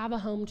asked, do you have a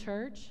home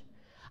church?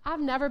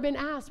 I've never been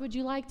asked, would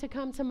you like to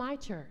come to my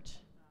church?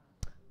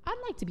 I'd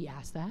like to be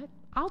asked that.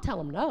 I'll tell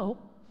them no.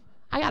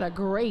 I got a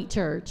great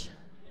church.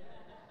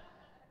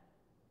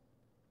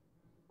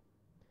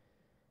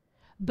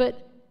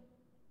 But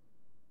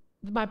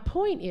my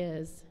point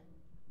is,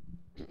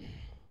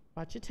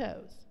 watch your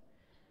toes.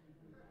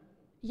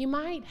 You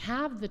might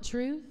have the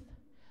truth,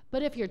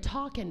 but if you're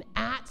talking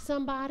at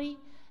somebody,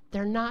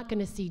 they're not going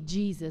to see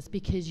Jesus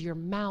because your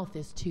mouth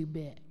is too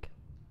big.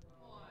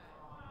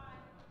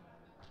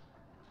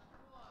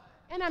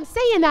 And I'm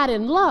saying that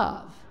in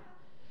love.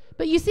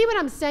 But you see what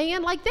I'm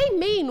saying? Like, they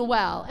mean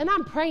well, and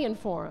I'm praying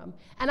for them,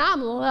 and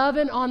I'm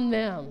loving on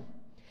them.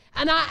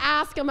 And I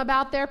ask them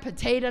about their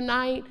potato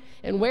night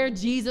and where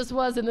Jesus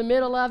was in the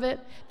middle of it.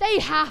 They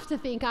have to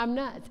think I'm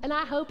nuts, and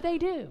I hope they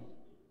do.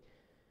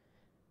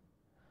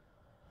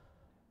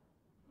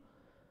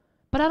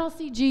 But I don't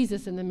see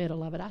Jesus in the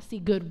middle of it. I see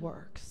good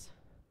works.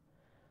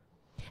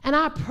 And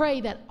I pray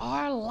that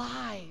our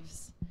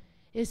lives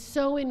is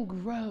so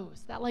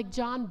engrossed that, like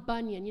John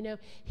Bunyan, you know,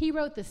 he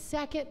wrote the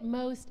second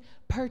most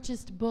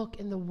purchased book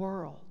in the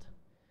world.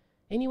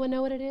 Anyone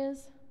know what it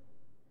is?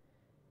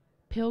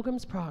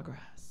 Pilgrim's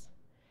Progress.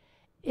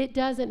 It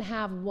doesn't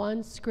have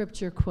one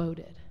scripture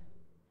quoted,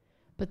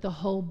 but the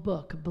whole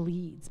book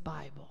bleeds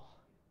Bible.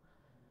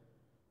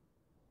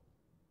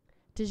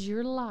 Does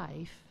your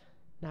life,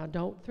 now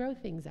don't throw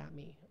things at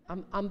me.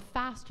 I'm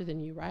faster than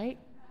you, right?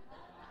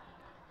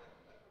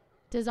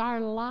 Does our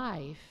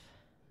life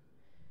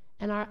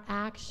and our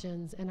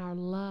actions and our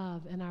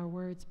love and our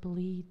words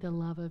bleed the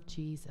love of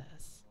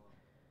Jesus?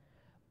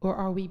 Or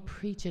are we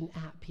preaching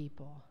at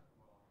people?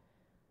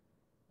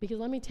 Because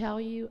let me tell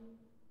you,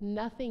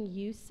 nothing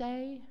you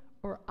say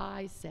or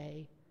I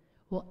say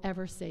will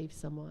ever save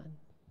someone.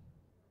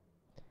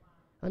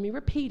 Let me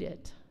repeat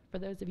it for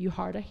those of you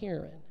hard of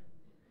hearing.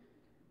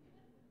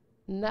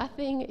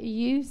 Nothing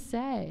you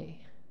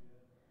say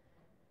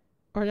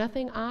or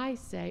nothing I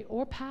say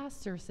or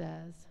pastor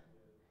says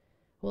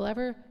will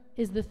ever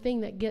is the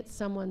thing that gets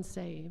someone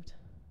saved.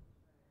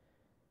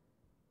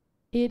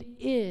 It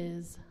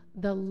is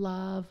the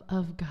love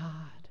of God.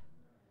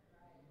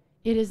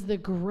 It is the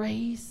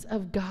grace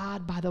of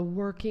God by the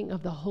working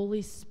of the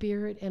Holy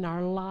Spirit in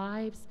our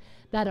lives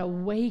that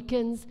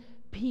awakens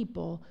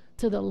people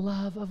to the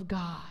love of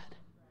God.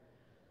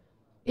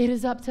 It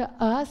is up to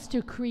us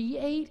to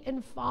create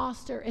and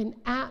foster an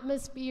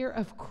atmosphere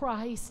of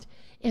Christ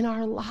in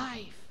our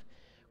life.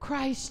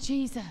 Christ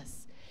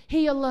Jesus.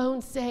 He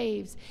alone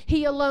saves.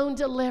 He alone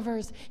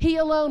delivers. He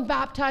alone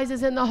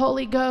baptizes in the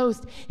Holy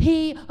Ghost.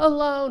 He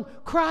alone,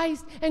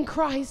 Christ and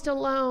Christ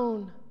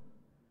alone.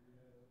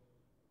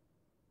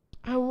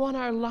 I want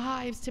our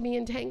lives to be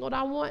entangled.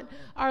 I want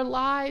our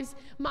lives,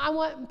 I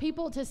want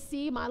people to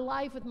see my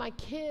life with my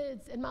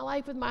kids and my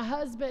life with my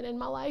husband and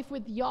my life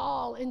with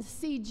y'all and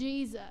see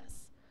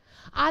Jesus.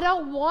 I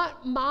don't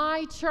want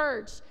my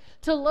church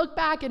to look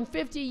back in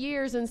 50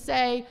 years and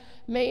say,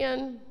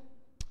 man,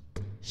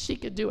 she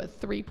could do a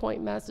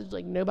 3-point message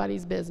like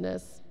nobody's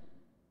business.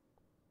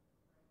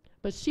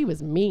 But she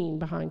was mean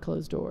behind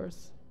closed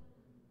doors.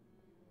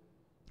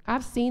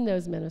 I've seen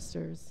those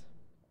ministers.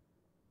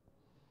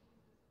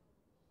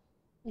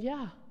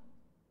 Yeah.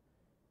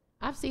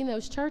 I've seen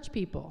those church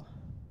people.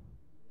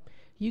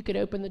 You could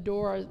open the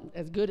door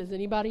as good as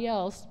anybody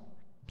else.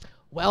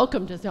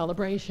 Welcome to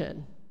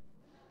Celebration.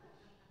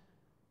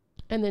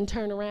 And then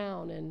turn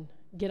around and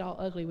get all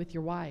ugly with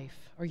your wife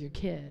or your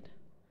kid.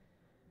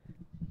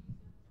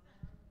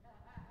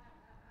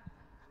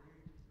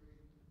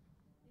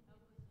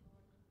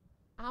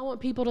 I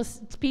want people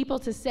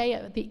to say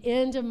at the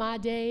end of my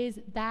days,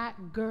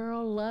 that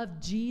girl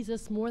loved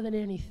Jesus more than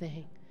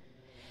anything.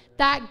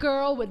 That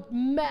girl would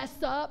mess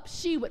up.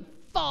 She would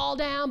fall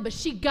down, but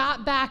she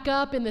got back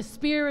up in the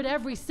Spirit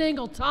every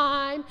single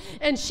time,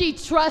 and she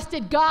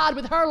trusted God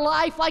with her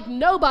life like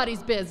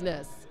nobody's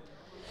business.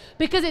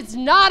 Because it's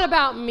not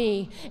about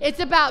me. It's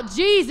about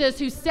Jesus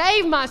who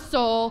saved my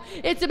soul.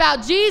 It's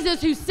about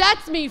Jesus who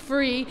sets me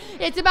free.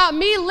 It's about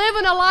me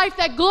living a life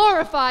that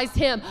glorifies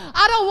Him.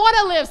 I don't want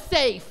to live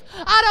safe.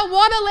 I don't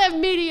want to live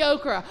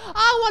mediocre.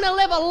 I want to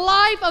live a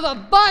life of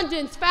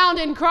abundance found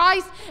in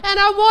Christ, and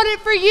I want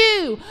it for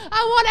you.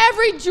 I want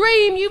every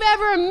dream you've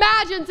ever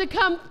imagined to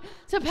come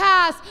to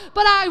pass,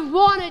 but I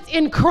want it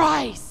in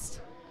Christ.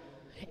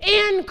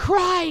 In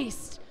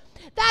Christ.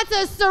 That's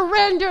a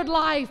surrendered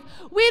life.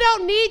 We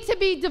don't need to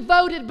be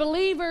devoted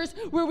believers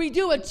where we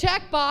do a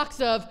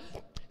checkbox of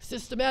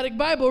systematic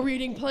Bible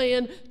reading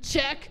plan,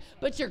 check,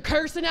 but you're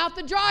cursing out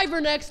the driver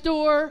next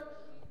door.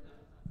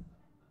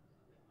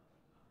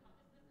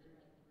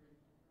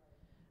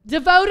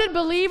 Devoted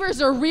believers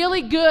are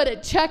really good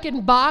at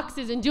checking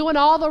boxes and doing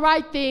all the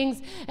right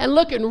things and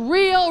looking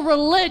real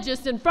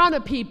religious in front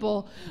of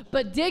people,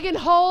 but digging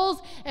holes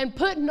and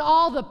putting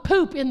all the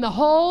poop in the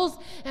holes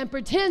and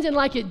pretending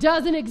like it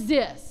doesn't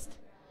exist.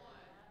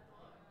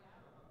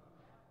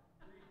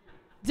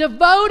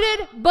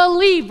 Devoted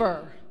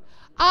believer.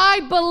 I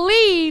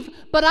believe,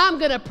 but I'm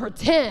going to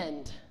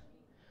pretend.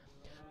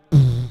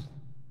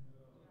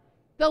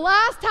 The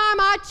last time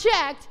I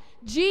checked,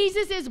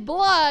 Jesus'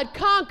 blood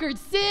conquered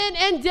sin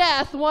and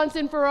death once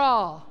and for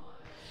all.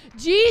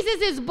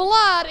 Jesus'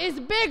 blood is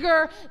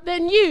bigger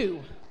than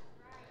you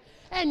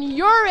and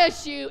your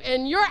issue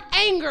and your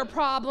anger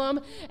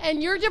problem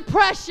and your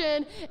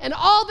depression and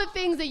all the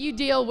things that you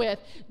deal with.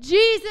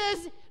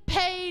 Jesus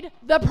paid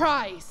the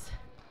price.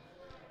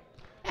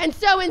 And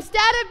so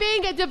instead of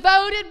being a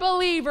devoted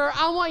believer,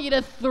 I want you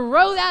to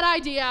throw that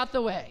idea out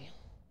the way.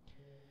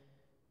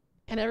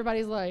 And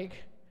everybody's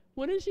like,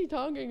 what is she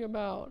talking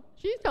about?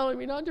 She's telling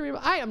me not to read.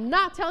 I am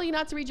not telling you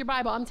not to read your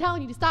Bible. I'm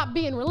telling you to stop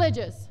being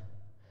religious.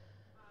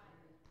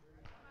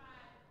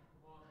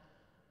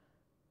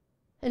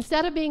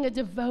 Instead of being a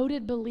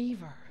devoted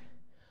believer,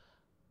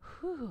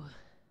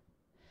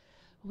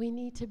 we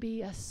need to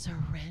be a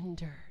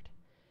surrendered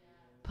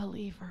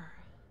believer.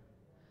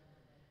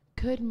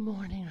 Good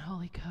morning,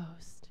 Holy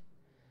Ghost.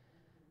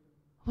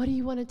 What do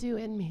you want to do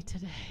in me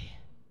today?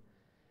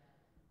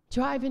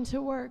 Driving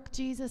to work,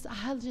 Jesus,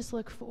 I just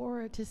look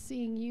forward to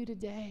seeing you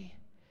today.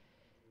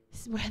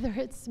 Whether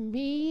it's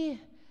me,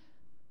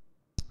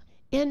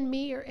 in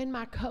me, or in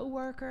my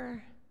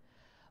coworker,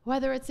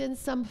 whether it's in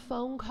some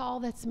phone call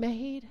that's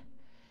made,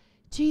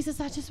 Jesus,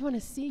 I just want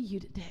to see you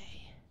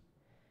today.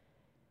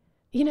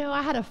 You know,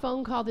 I had a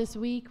phone call this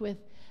week with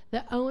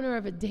the owner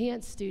of a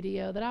dance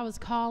studio that I was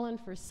calling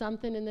for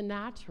something in the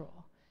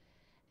natural.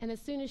 And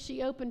as soon as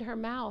she opened her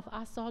mouth,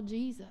 I saw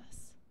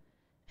Jesus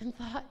and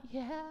thought,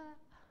 yeah,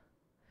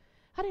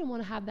 I didn't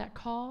want to have that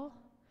call.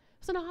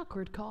 It was an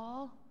awkward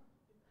call.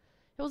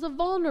 It was a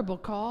vulnerable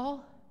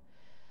call.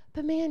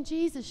 But man,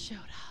 Jesus showed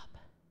up.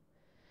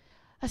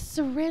 A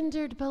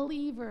surrendered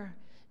believer.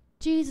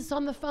 Jesus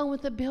on the phone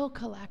with the bill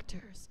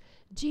collectors.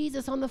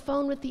 Jesus on the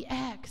phone with the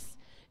ex.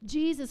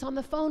 Jesus on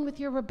the phone with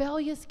your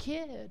rebellious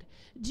kid.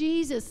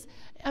 Jesus,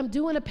 I'm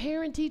doing a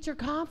parent-teacher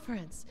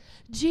conference.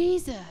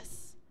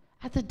 Jesus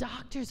at the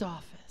doctor's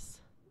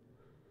office.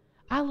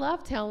 I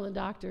love telling the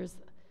doctors,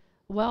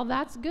 well,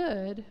 that's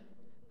good,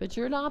 but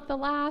you're not the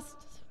last,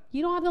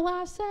 you don't have the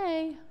last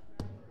say.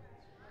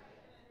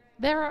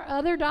 There are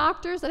other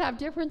doctors that have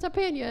different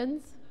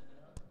opinions,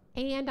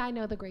 and I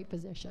know the great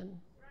physician.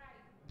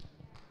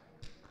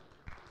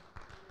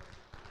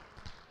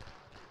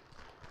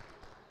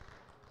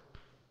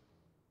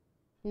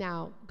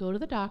 Now, go to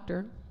the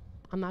doctor.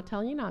 I'm not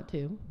telling you not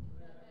to.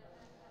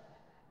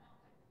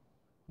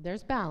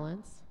 There's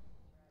balance.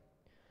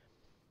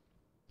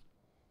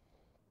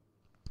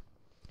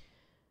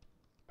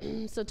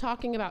 So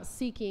talking about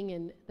seeking,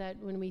 and that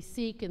when we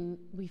seek and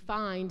we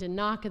find and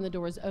knock and the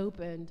door is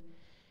opened,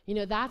 you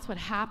know, that's what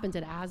happens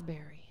at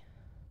Asbury.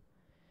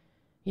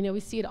 You know, we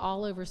see it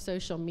all over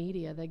social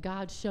media, that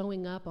God's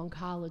showing up on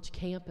college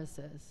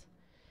campuses.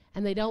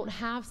 And they don't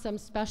have some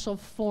special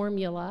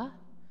formula,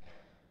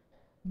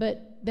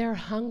 but they're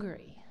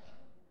hungry.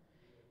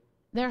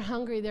 They're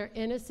hungry, they're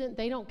innocent,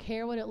 they don't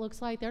care what it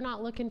looks like. They're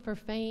not looking for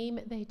fame,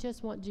 they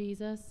just want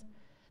Jesus.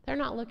 They're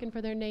not looking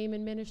for their name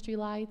and ministry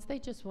lights, they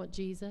just want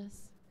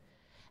Jesus.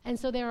 And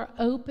so there are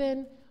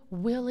open,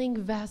 willing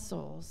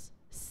vessels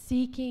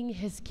seeking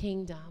his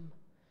kingdom.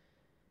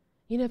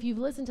 You know, if you've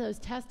listened to those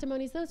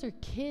testimonies, those are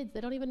kids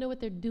that don't even know what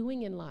they're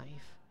doing in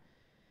life.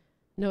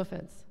 No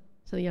offense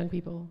to the young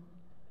people.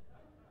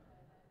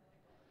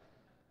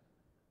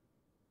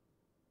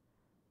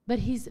 But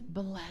he's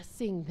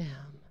blessing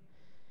them.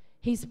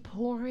 He's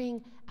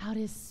pouring out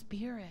his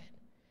Spirit.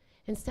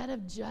 Instead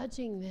of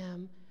judging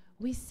them,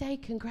 we say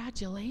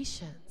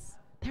congratulations.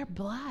 They're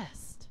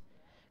blessed.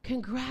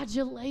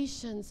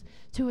 Congratulations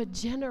to a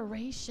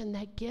generation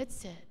that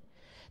gets it.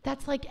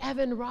 That's like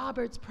Evan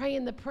Roberts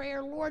praying the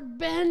prayer, Lord,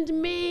 bend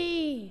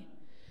me,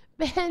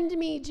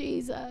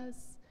 Jesus.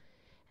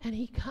 And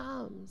he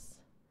comes.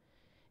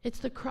 It's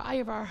the cry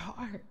of our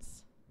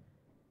hearts.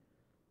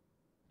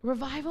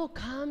 Revival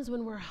comes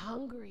when we're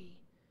hungry,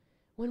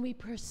 when we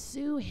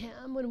pursue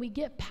him, when we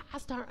get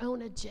past our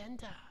own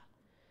agenda.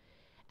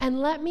 And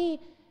let me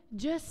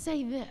just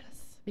say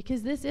this,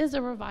 because this is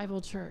a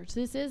revival church.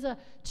 This is a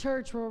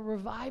church where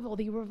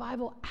the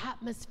revival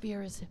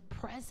atmosphere is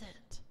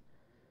present.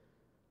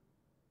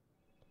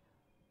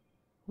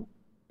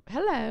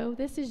 Hello,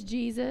 this is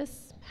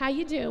Jesus. How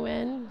you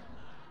doing?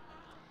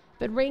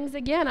 If it rings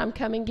again, I'm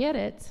come and get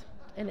it,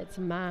 and it's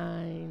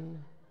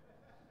mine.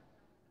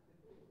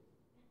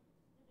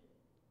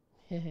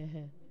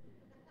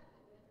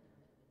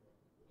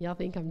 Y'all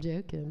think I'm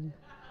joking?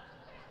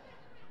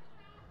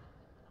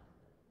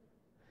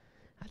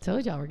 I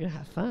told y'all we're going to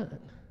have fun.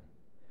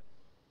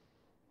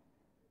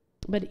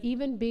 But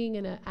even being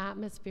in an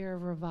atmosphere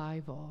of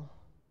revival,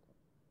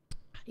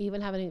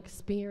 even having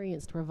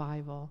experienced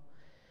revival,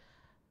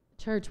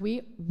 church,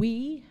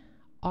 we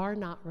are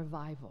not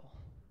revival.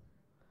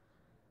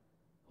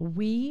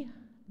 We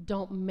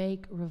don't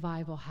make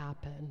revival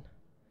happen.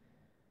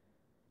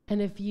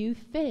 And if you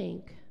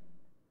think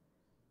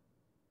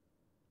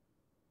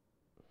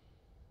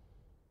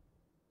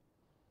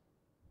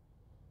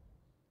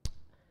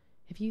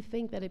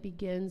that it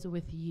begins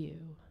with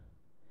you,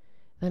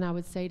 then I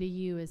would say to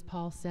you, as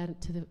Paul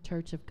said to the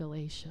church of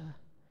Galatia,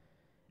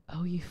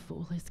 "Oh, you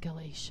foolish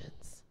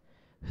Galatians,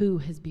 who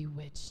has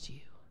bewitched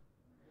you?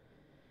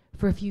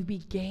 For if you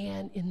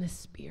began in the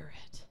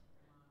Spirit,"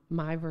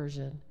 my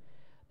version,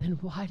 "then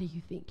why do you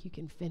think you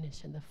can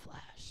finish in the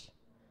flesh?"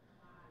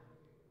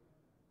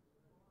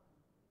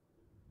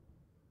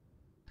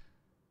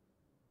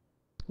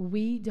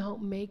 We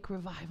don't make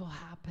revival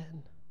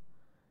happen.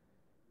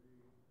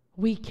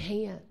 We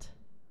can't.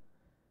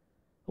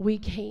 We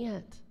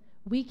can't.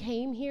 We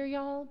came here,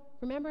 y'all.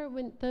 Remember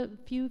when the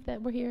few that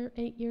were here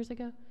 8 years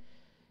ago?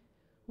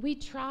 We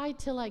tried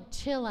to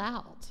chill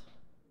out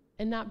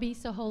and not be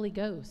so Holy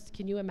Ghost.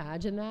 Can you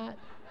imagine that?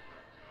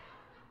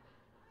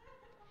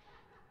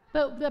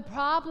 But the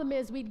problem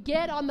is we'd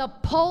get on the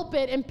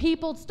pulpit and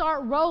people'd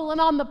start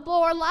rolling on the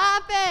floor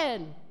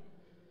laughing.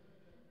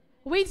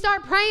 We'd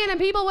start praying and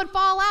people would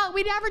fall out.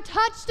 We never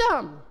touched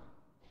them.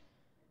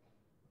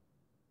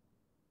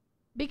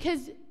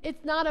 Because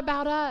it's not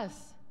about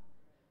us.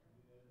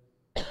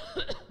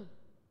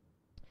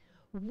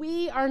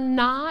 We are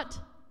not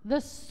the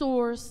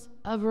source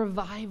of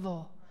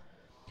revival.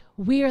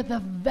 We are the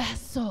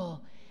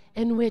vessel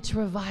in which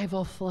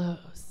revival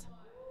flows.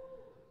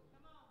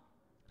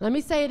 Let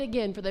me say it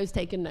again for those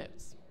taking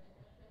notes.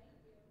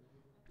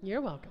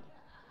 You're welcome.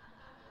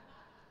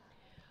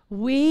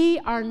 We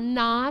are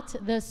not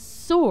the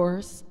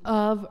source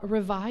of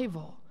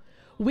revival.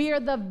 We are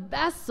the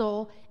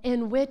vessel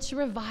in which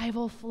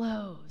revival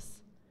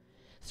flows.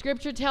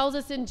 Scripture tells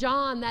us in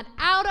John that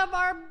out of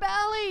our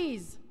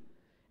bellies,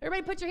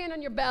 everybody put your hand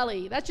on your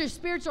belly. That's your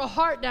spiritual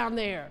heart down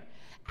there.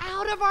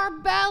 Out of our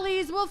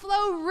bellies will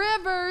flow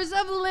rivers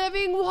of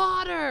living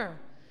water.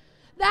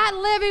 That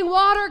living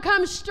water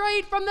comes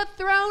straight from the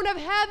throne of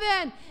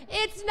heaven.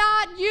 It's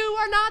not, you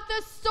are not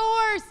the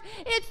source.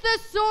 It's the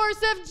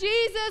source of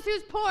Jesus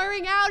who's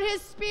pouring out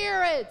his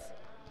Spirit.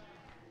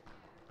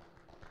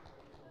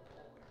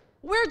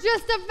 We're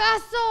just a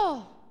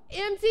vessel,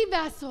 empty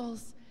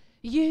vessels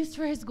used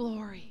for his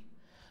glory.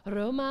 Yes,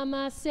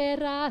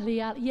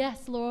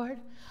 Lord,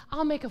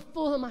 I'll make a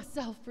fool of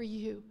myself for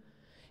you.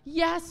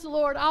 Yes,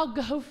 Lord, I'll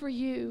go for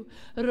you.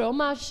 Lord,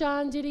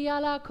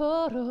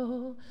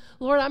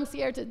 I'm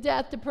scared to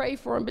death to pray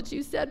for him, but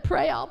you said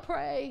pray, I'll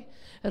pray.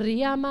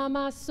 You're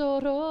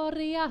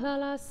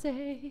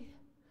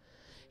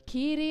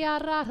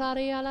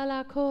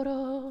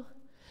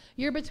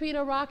between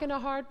a rock and a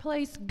hard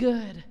place?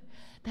 Good.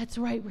 That's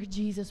right where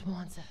Jesus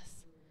wants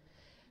us.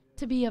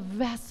 To be a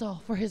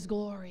vessel for his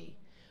glory.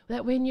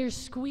 That when you're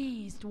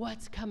squeezed,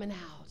 what's coming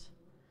out?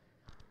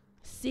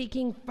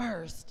 Seeking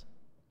first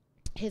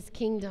his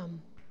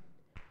kingdom.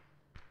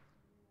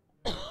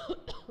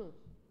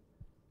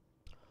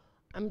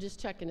 I'm just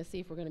checking to see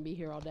if we're going to be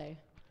here all day.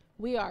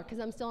 We are, because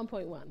I'm still on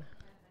point 1.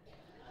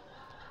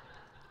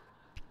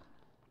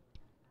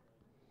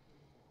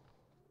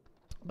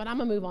 But I'm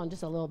going to move on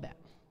just a little bit.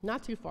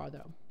 Not too far,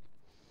 though.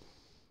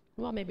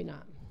 Well, maybe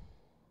not.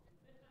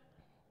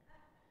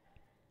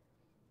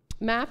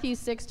 Matthew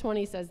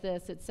 6:20 says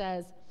this. It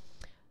says,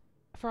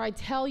 "For I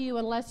tell you,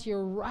 unless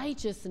your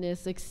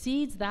righteousness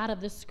exceeds that of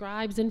the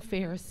scribes and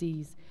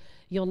Pharisees,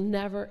 you'll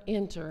never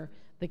enter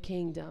the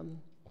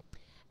kingdom."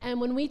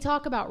 And when we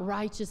talk about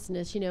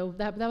righteousness,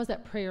 that was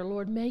that prayer,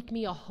 Lord, make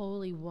me a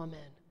holy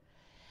woman.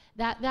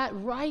 That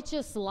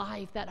righteous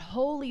life, that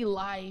holy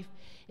life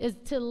is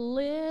to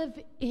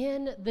live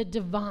in the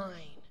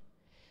divine.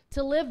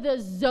 To live the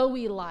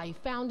Zoe life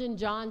found in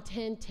John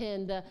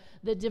 10:10,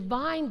 the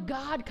divine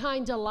God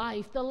kind of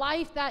life, the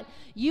life that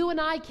you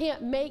and I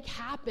can't make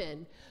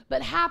happen,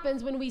 but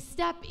happens when we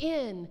step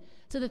in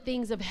to the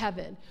things of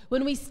heaven,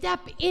 when we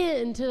step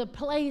into the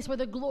place where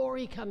the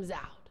glory comes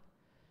out.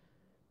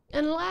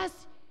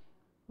 Unless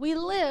we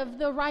live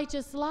the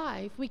righteous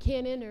life, we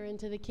can't enter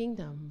into the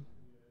kingdom.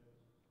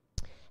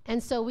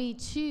 And so we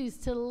choose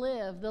to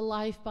live the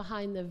life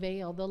behind the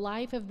veil, the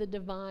life of the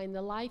divine,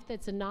 the life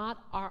that's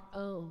not our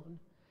own,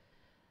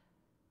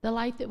 the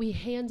life that we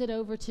handed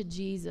over to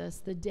Jesus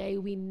the day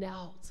we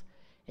knelt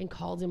and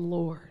called him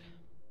Lord.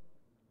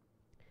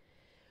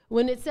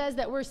 When it says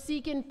that we're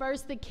seeking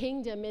first the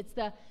kingdom, it's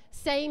the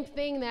same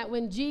thing that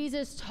when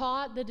Jesus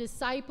taught the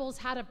disciples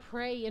how to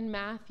pray in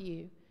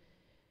Matthew,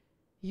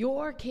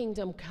 your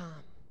kingdom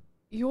come,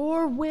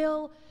 your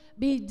will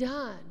be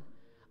done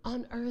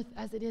on earth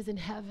as it is in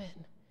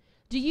heaven.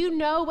 Do you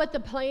know what the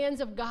plans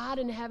of God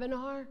in heaven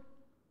are?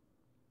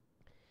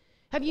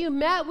 Have you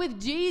met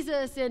with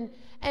Jesus and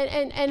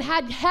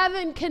had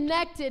heaven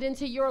connected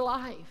into your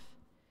life?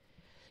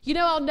 You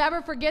know, I'll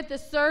never forget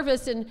this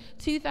service in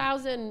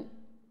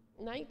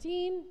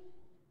 2019.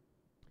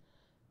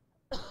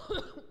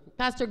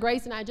 Pastor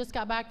Grace and I just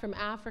got back from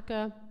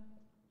Africa.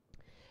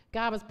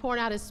 God was pouring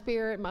out his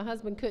spirit. My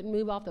husband couldn't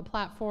move off the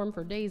platform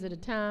for days at a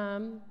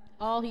time.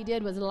 All he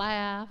did was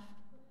laugh.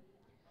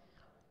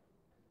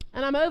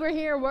 And I'm over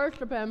here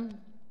worshiping.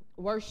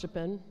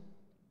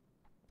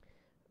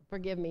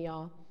 Forgive me,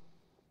 y'all.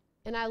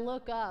 And I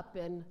look up,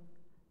 and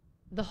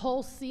the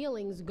whole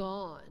ceiling's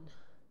gone.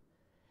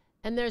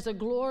 And there's a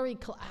glory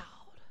cloud.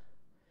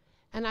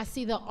 And I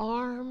see the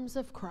arms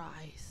of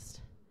Christ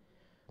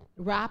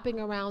wrapping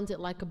around it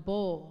like a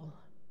bowl.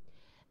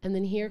 And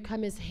then here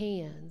come his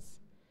hands.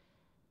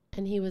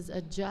 And he was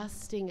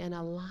adjusting and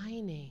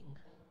aligning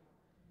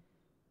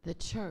the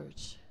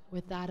church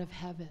with that of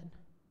heaven.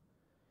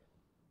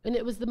 And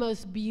it was the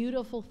most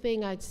beautiful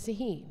thing I'd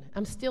seen.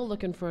 I'm still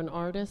looking for an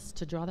artist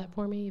to draw that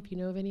for me, if you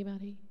know of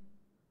anybody.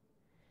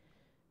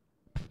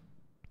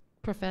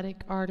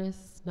 Prophetic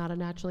artist, not a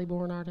naturally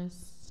born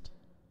artist.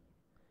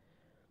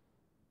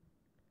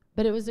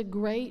 But it was a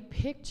great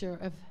picture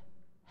of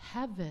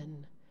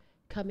heaven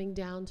coming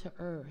down to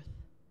earth.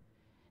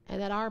 And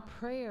that our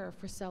prayer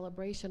for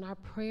celebration, our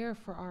prayer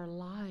for our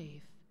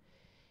life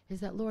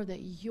is that, Lord,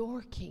 that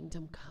your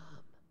kingdom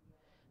come,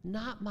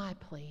 not my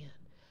plan,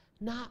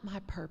 not my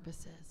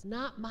purposes,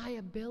 not my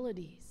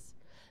abilities,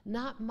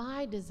 not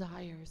my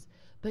desires,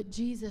 but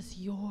Jesus,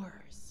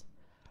 yours.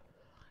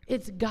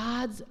 It's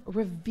God's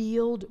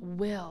revealed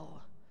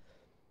will,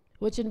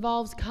 which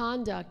involves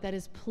conduct that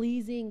is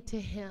pleasing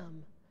to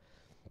him.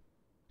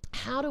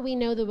 How do we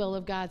know the will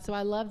of God? So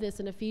I love this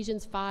in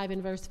Ephesians 5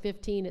 and verse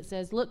 15. It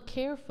says, look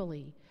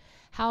carefully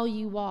how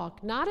you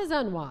walk, not as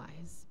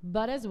unwise,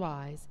 but as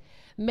wise,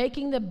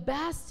 making the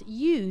best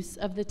use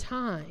of the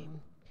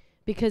time,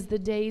 because the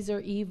days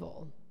are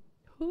evil.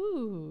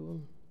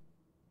 Ooh.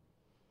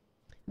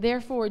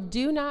 Therefore,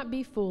 do not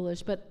be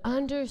foolish, but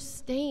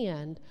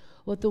understand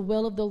what the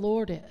will of the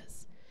Lord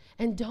is.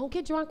 And don't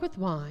get drunk with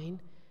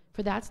wine,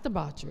 for that's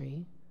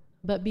debauchery,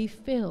 but be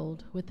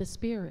filled with the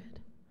Spirit.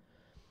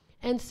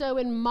 And so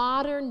in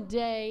modern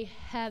day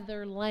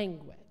Heather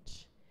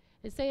language,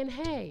 it's saying,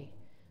 hey,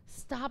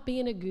 stop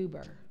being a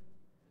goober.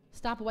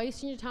 Stop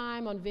wasting your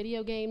time on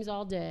video games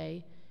all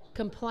day,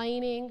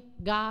 complaining,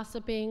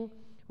 gossiping,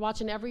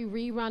 watching every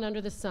rerun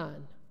under the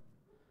sun.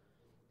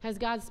 Has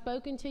God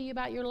spoken to you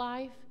about your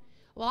life?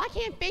 Well, I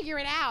can't figure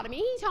it out. I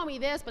mean, he told me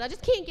this, but I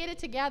just can't get it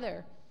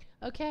together.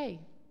 Okay,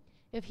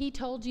 if he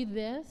told you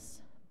this,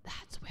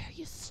 that's where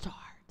you start.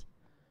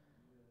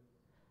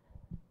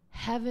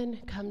 Heaven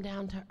come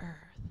down to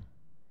earth.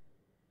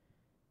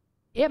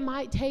 It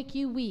might take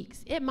you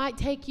weeks. It might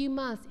take you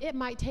months. It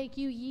might take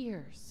you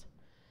years.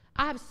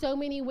 I have so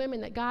many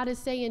women that God is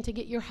saying to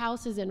get your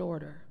houses in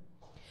order.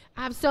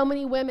 I have so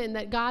many women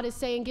that God is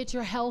saying, get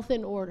your health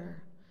in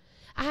order.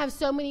 I have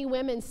so many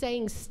women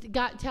saying,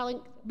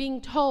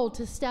 being told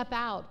to step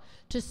out,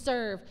 to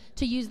serve,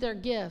 to use their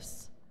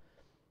gifts.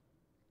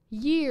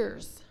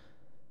 Years.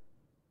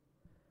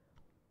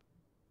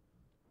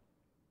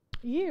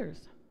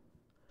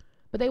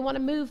 But they want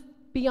to move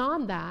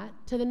beyond that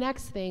to the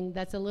next thing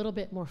that's a little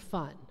bit more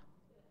fun.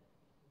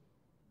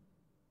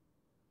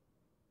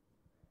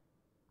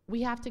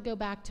 We have to go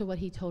back to what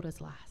he told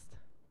us last.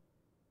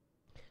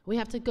 We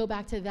have to go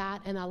back to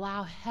that and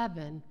allow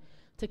heaven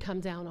to come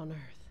down on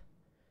earth.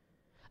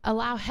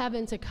 Allow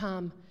heaven to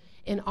come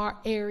in our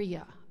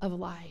area of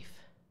life.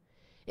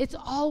 It's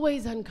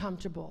always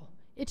uncomfortable.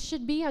 It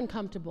should be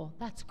uncomfortable.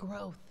 That's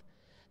growth.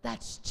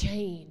 That's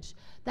change.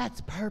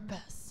 That's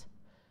purpose.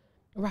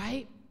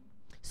 Right?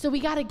 So we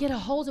got to get a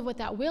hold of what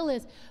that will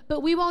is,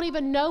 but we won't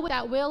even know what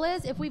that will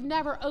is if we've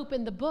never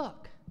opened the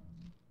book.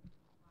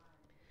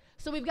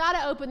 So we've got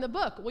to open the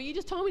book. Well, you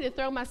just told me to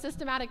throw my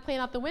systematic plan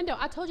out the window.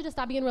 I told you to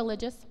stop being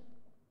religious.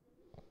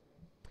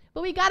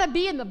 But we got to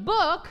be in the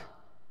book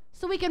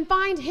so we can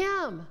find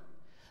him.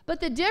 But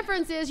the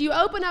difference is you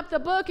open up the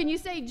book and you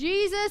say,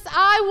 Jesus,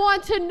 I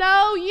want to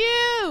know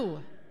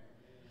you.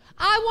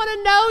 I want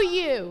to know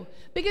you.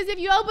 Because if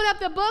you open up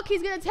the book,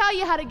 he's going to tell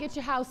you how to get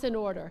your house in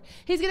order.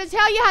 He's going to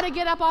tell you how to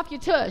get up off your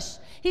tush.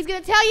 He's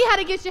going to tell you how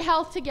to get your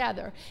health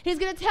together. He's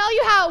going to tell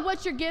you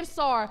what your gifts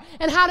are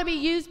and how to be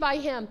used by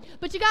him.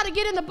 But you got to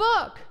get in the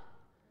book.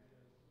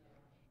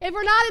 If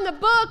we're not in the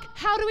book,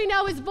 how do we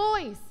know his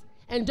voice?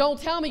 And don't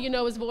tell me you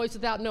know his voice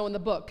without knowing the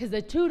book, because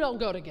the two don't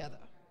go together.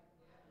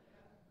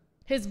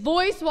 His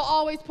voice will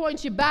always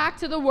point you back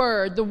to the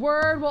Word. The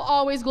Word will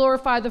always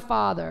glorify the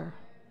Father.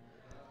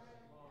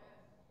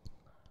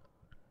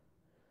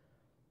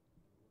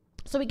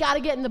 So we got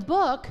to get in the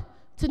book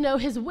to know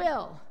His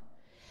will.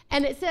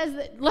 And it says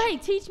that, hey,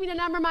 teach me to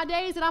number my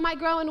days that I might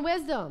grow in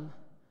wisdom.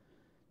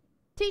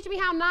 Teach me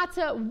how not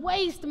to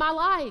waste my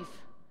life.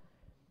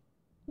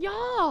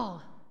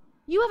 Y'all,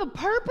 you have a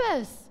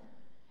purpose.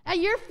 At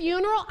your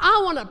funeral,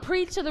 I want to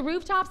preach to the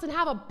rooftops and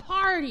have a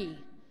party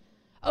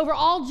over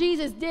all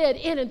Jesus did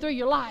in and through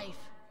your life.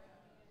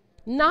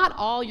 Not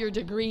all your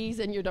degrees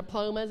and your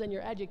diplomas and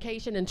your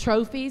education and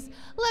trophies.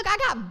 Look, I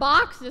got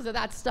boxes of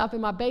that stuff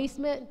in my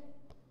basement.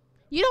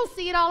 You don't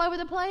see it all over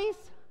the place.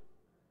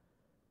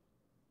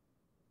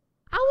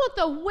 I want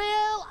the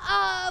will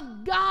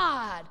of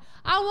God.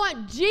 I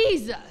want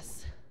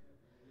Jesus.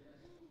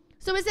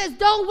 So it says,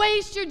 don't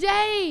waste your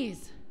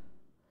days.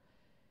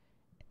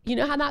 You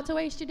know how not to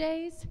waste your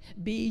days?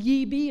 Be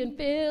ye being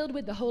filled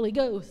with the Holy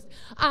Ghost.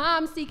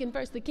 I'm seeking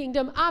first the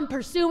kingdom. I'm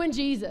pursuing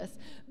Jesus.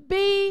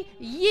 Be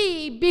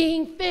ye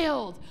being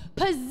filled.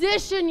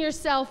 Position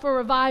yourself for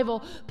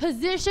revival.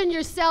 Position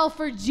yourself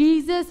for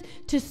Jesus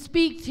to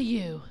speak to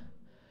you.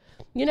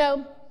 You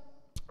know,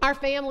 our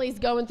family's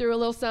going through a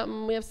little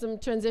something. We have some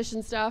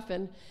transition stuff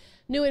and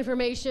new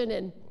information.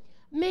 And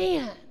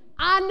man,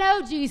 I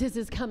know Jesus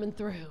is coming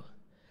through.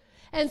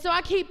 And so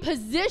I keep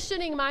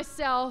positioning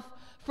myself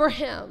for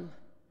Him.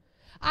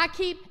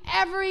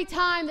 Every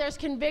time there's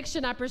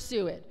conviction, I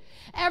pursue it.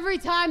 Every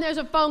time there's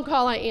a phone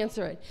call, I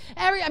answer it.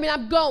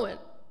 I'm going.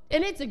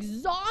 And it's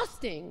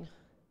exhausting.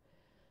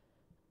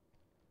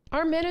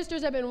 Our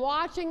ministers have been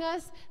watching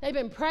us. They've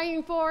been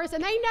praying for us.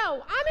 And they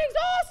know I'm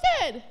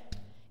exhausted.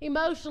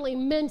 Emotionally,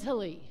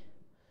 mentally.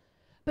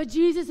 But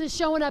Jesus is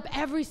showing up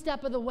every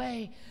step of the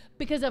way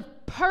because of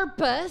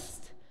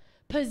purposed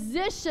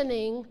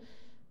positioning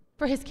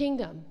for His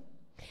kingdom.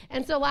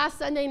 And so last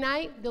Sunday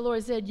night, the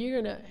Lord said,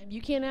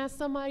 you can't ask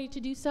somebody to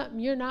do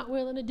something you're not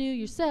willing to do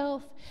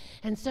yourself.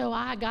 And so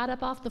I got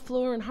up off the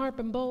floor in Harp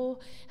and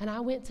Bowl, and I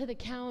went to the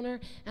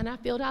counter, and I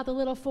filled out the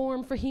little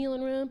form for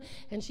Healing Room.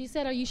 And she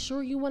said, are you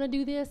sure you want to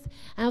do this?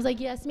 And I was like,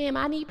 yes, ma'am,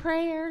 I need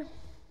prayer.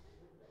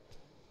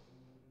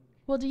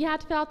 Well, do you have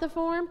to fill out the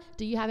form?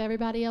 Do you have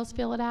everybody else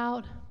fill it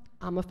out?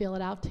 I'm going to fill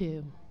it out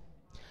too.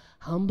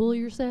 Humble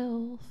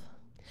yourself.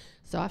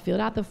 So I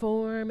filled out the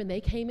form, and they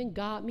came and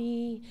got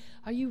me.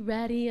 Are you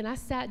ready? And I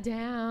sat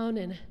down,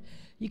 and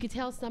you could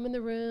tell some in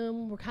the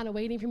room were kind of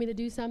waiting for me to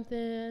do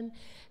something.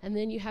 And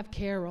then you have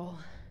Carol,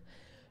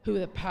 who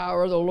the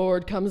power of the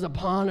Lord comes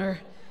upon her.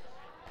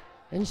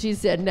 And she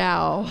said,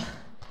 now,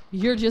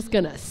 you're just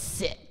going to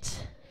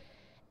sit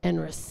and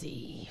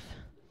receive.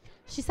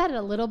 She said it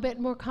a little bit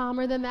more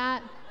calmer than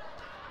that.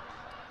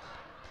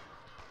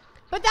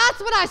 But that's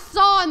what I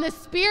saw in the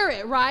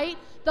spirit, right?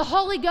 The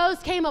Holy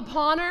Ghost came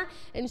upon her,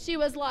 and she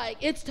was like,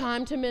 it's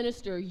time to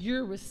minister.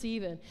 You're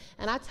receiving.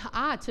 And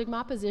I took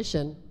my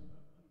position.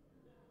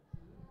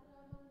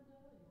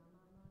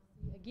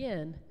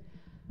 Again,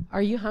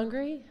 are you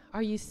hungry?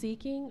 Are you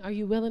seeking? Are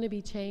you willing to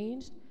be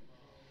changed?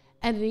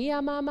 And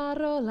one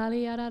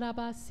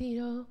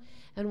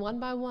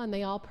by one,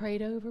 they all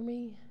prayed over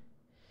me.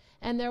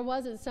 And there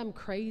wasn't some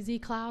crazy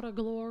cloud of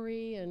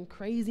glory and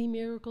crazy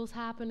miracles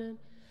happening.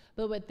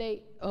 But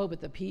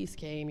the peace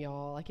came,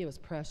 y'all. Like, it was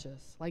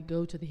precious. Like,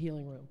 go to the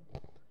healing room.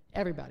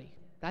 Everybody,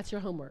 that's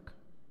your homework.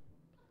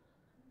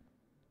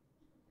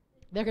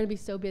 They're going to be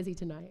so busy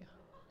tonight.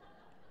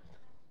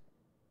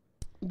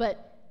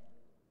 But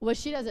what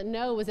she doesn't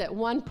know was at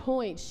one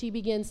point she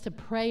begins to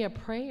pray a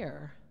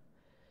prayer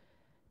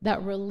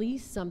that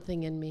released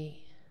something in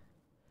me.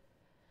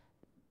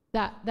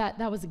 That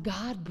was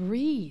God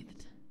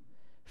breathed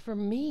for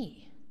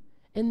me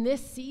in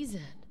this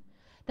season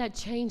that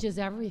changes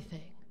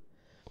everything.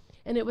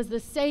 And it was the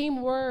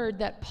same word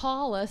that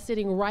Paula,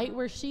 sitting right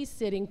where she's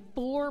sitting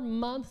 4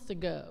 months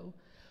ago,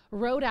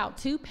 wrote out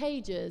 2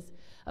 pages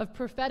of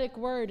prophetic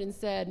word and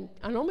said,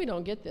 I normally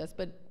don't get this,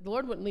 but the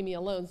Lord wouldn't leave me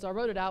alone, so I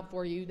wrote it out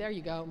for you. There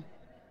you go.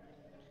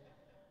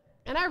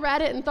 And I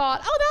read it and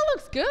thought, oh, that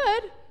looks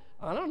good.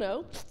 I don't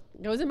know.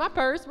 It goes in my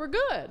purse. We're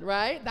good,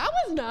 right? That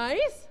was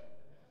nice.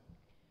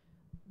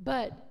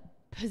 But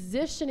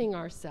positioning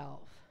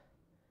ourselves,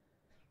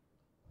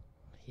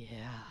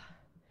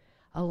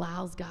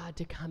 allows God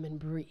to come and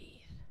breathe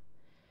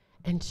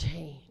and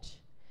change.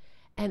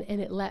 And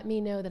it let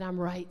me know that I'm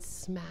right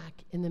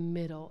smack in the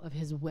middle of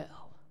His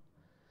will.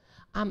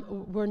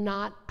 We're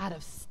not out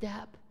of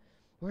step.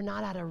 We're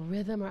not out of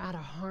rhythm or out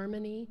of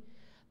harmony,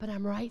 but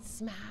I'm right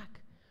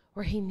smack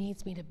where He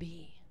needs me to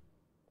be.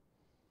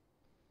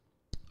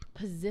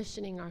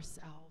 Positioning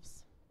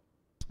ourselves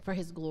for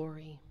His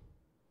glory.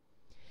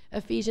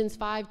 Ephesians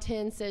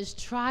 5:10 says,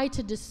 try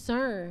to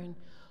discern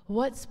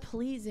what's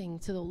pleasing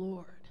to the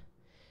Lord.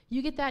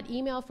 You get that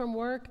email from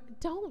work,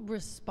 don't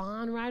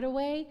respond right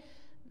away.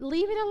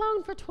 Leave it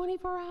alone for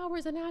 24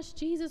 hours and ask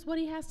Jesus what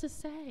He has to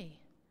say.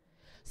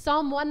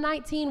 Psalm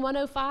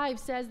 119:105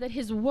 says that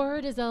His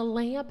word is a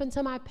lamp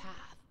unto my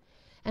path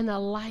and a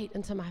lamp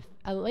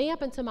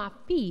unto my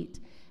feet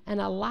and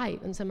a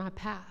light unto my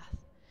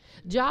path.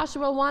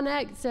 Joshua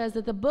 1:8 says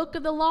that the book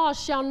of the law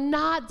shall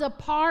not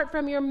depart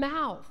from your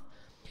mouth,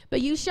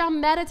 but you shall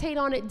meditate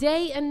on it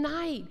day and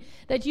night,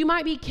 that you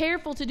might be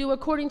careful to do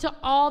according to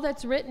all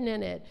that's written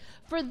in it.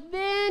 For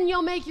then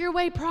you'll make your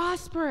way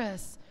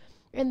prosperous,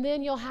 and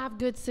then you'll have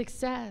good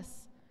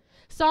success.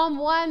 Psalm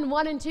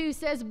 1:1-2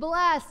 says,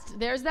 blessed,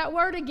 there's that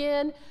word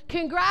again,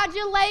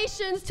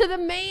 congratulations to the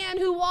man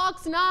who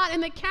walks not in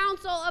the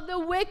counsel of the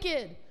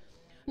wicked,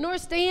 nor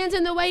stands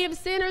in the way of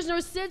sinners, nor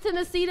sits in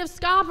the seat of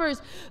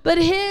scoffers, but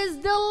his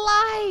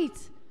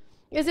delight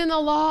is in the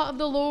law of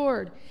the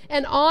Lord,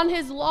 and on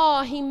his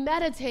law he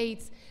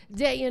meditates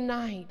day and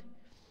night.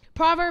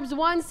 Proverbs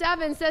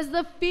 1:7 says,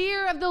 the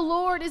fear of the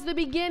Lord is the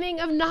beginning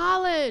of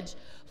knowledge.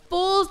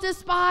 Fools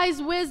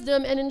despise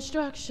wisdom and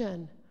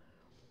instruction.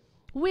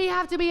 We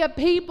have to be a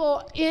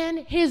people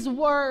in his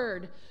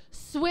word,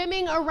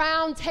 swimming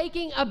around,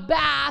 taking a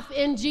bath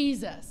in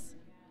Jesus.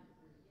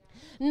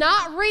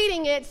 Not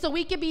reading it so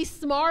we can be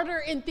smarter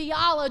in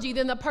theology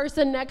than the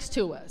person next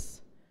to us.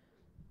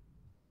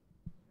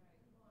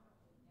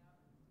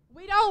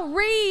 We don't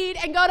read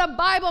and go to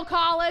Bible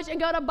college and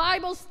go to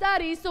Bible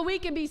studies so we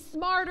can be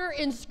smarter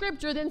in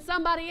scripture than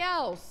somebody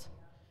else.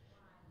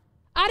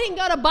 I didn't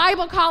go to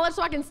Bible college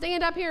so I can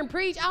stand up here and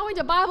preach. I went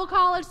to Bible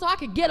college so I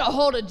could get a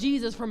hold of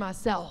Jesus for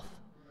myself.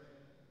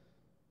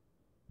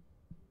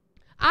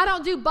 I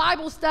don't do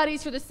Bible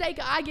studies for the sake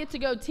of I get to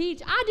go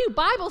teach. I do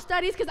Bible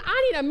studies because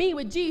I need to meet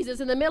with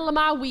Jesus in the middle of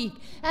my week,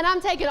 and I'm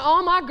taking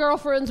all my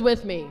girlfriends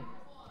with me.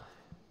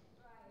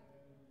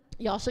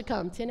 Y'all should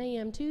come, 10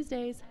 a.m.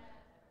 Tuesdays.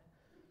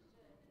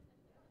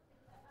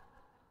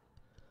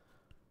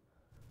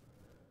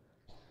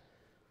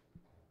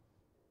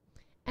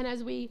 And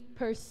as we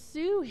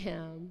pursue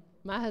him,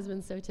 my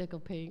husband's so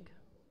tickled pink.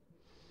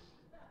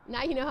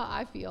 Now you know how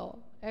I feel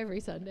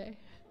every Sunday.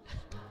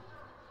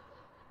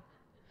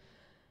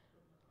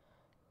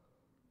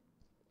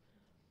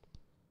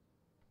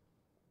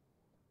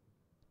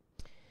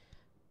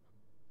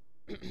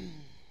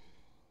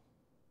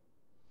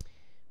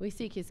 We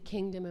seek his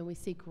kingdom and we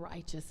seek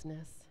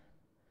righteousness.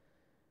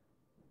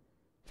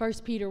 1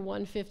 Peter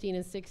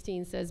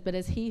 1:15-16 says, but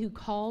as he who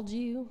called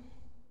you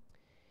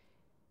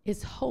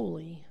is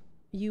holy,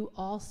 you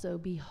also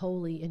be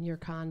holy in your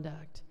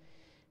conduct,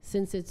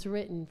 since it's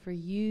written, for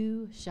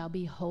you shall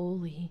be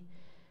holy,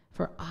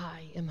 for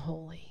I am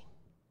holy.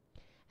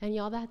 And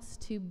y'all, that's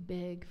too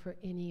big for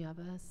any of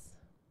us.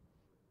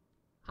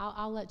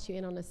 I'll let you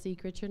in on a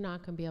secret. You're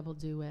not going to be able to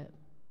do it.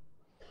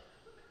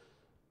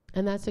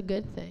 And that's a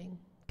good thing,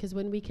 because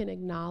when we can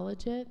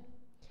acknowledge it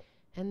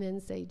and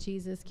then say,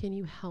 Jesus, can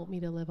you help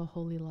me to live a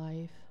holy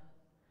life?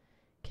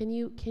 Can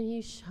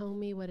you show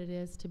me what it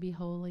is to be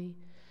holy?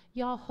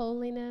 Y'all,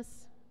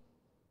 holiness,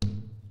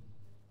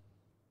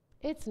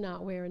 it's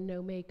not wearing no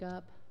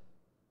makeup.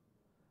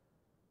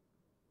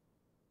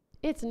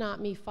 It's not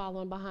me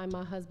following behind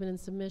my husband in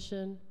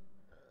submission.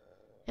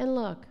 And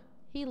look,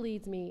 he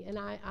leads me, and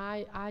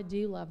I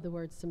do love the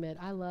word submit.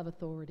 I love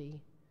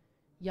authority.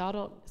 Y'all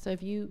don't, so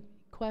if you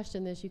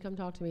question this, you come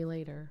talk to me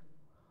later.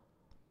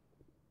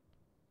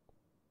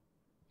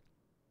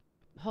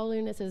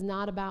 Holiness is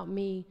not about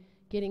me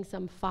getting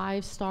some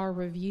 5-star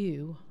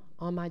review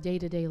on my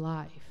day-to-day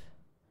life.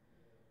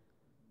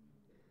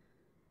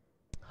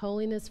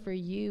 Holiness for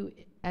you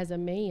as a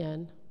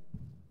man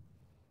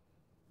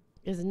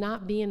is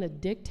not being a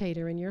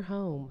dictator in your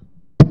home.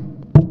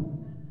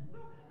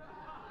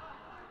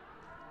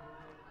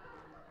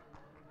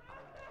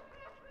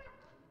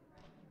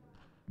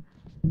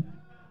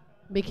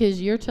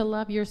 Because you're to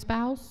love your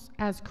spouse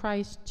as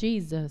Christ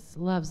Jesus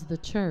loves the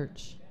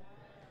church.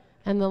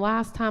 And the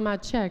last time I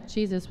checked,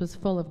 Jesus was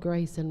full of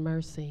grace and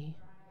mercy,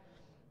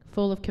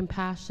 full of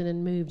compassion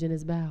and moved in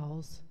his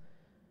bowels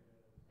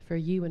for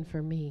you and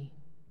for me.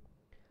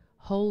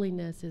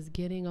 Holiness is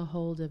getting a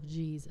hold of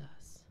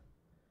Jesus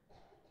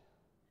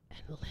and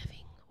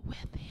living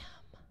with him,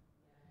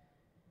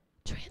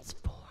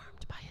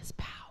 transformed by his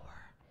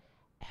power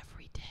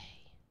every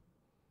day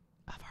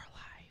of our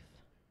life.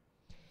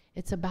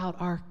 It's about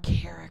our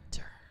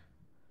character.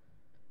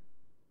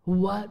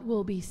 What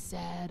will be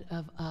said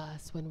of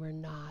us when we're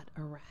not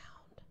around?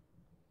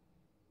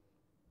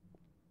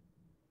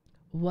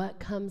 What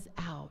comes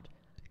out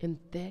in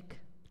thick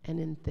and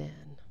in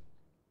thin?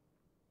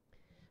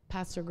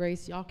 Pastor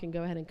Grace, y'all can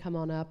go ahead and come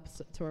on up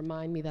to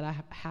remind me that I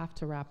have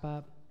to wrap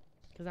up,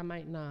 because I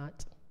might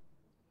not.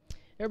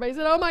 Everybody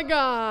said, oh my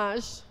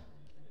gosh.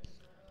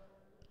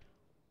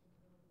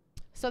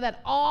 So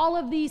that all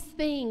of these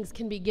things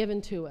can be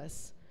given to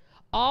us.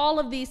 All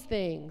of these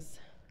things.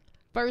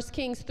 1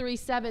 Kings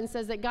 3:7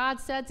 says that God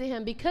said to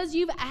him, because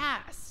you've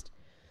asked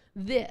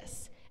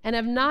this and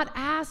have not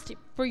asked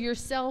for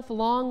yourself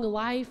long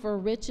life or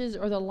riches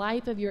or the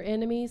life of your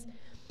enemies,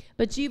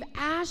 but you've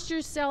asked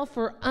yourself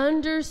for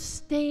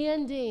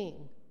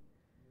understanding.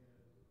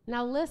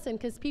 Now listen,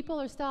 because people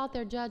are still out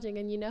there judging,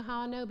 and you know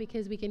how I know?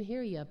 Because we can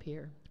hear you up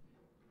here.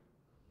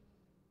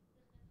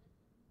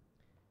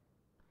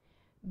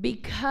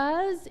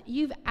 Because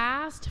you've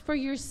asked for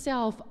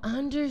yourself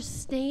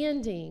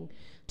understanding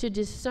to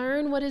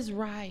discern what is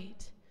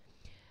right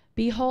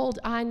Behold,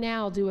 I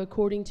now do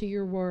according to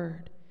your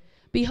word.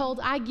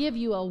 Behold, I give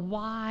you a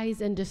wise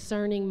and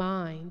discerning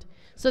mind,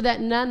 so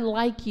that none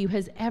like you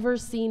has ever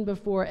seen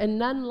before, and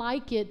none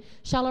like it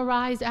shall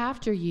arise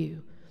after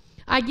you.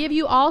 I give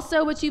you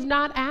also what you've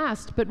not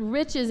asked, but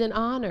riches and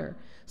honor,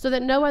 so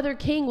that no other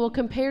king will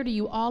compare to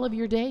you all of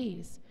your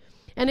days.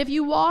 And if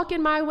you walk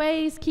in my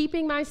ways,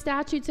 keeping my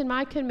statutes and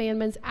my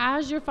commandments,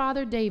 as your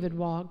father David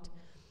walked,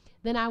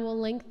 then I will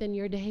lengthen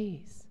your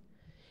days.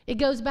 It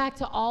goes back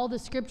to all the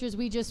scriptures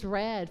we just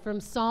read from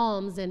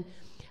Psalms and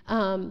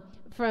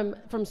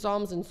from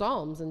Psalms and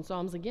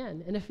Psalms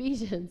again, and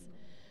Ephesians,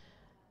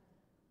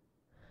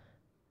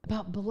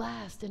 about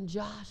blessed and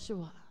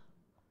Joshua.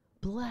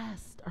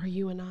 Blessed are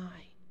you and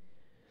I.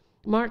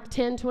 Mark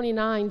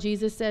 10:29,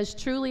 Jesus says,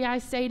 truly I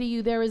say to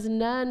you, there is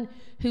none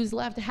who's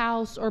left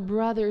house or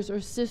brothers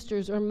or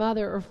sisters or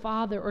mother or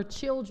father or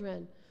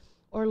children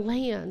or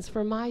lands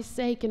for my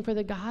sake and for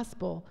the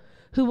gospel,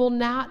 who will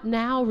not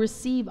now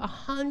receive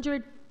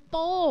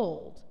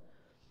 100-fold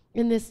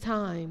in this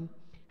time,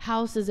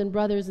 houses and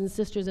brothers and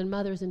sisters and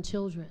mothers and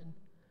children.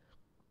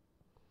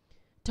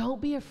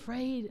 Don't be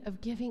afraid of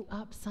giving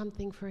up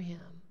something for him.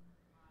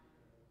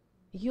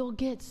 You'll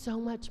get so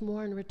much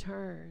more in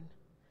return.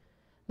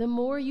 The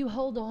more you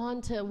hold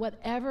on to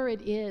whatever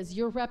it is,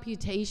 your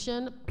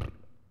reputation,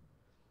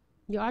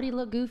 you already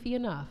look goofy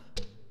enough,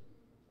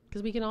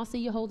 because we can all see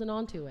you holding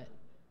on to it.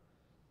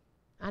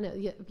 I know,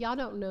 if y'all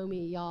don't know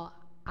me, y'all,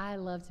 I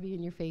love to be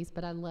in your face,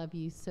 but I love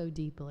you so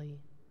deeply.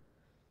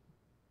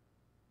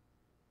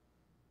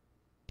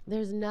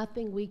 There's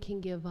nothing we can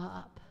give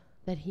up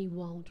that he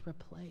won't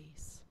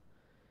replace.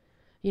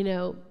 You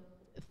know,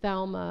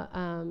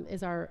 Thelma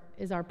is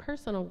our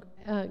personal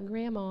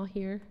grandma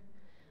here,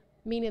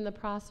 meaning the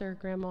Prosser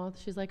grandma.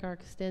 She's like our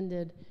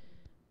extended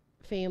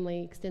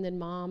family, extended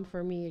mom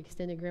for me,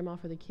 extended grandma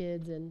for the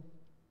kids, and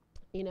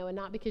you know, and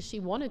not because she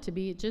wanted to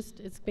be.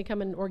 It's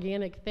become an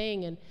organic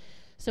thing, and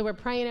so we're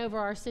praying over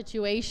our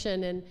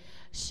situation, and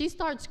she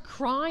starts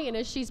crying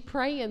as she's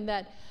praying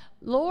that,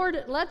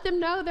 Lord, let them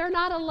know they're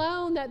not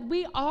alone, that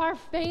we are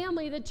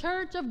family, the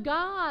church of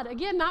God.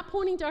 Again, not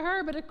pointing to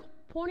her, but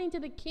pointing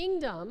to the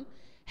kingdom.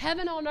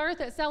 Heaven on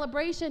earth at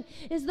Celebration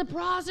is the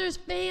Prossers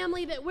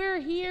family, that we're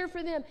here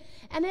for them.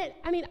 And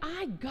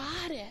I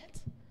got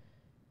it.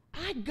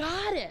 I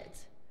got it.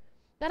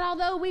 That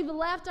although we've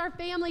left our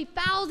family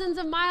thousands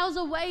of miles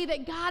away,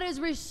 that God is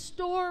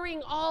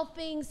restoring all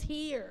things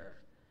here.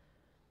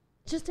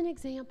 Just an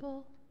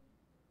example,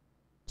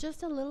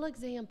 just a little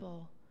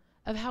example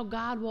of how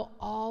God will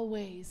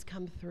always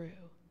come through.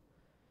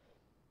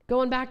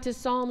 Going back to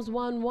Psalms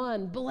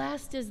 1:1,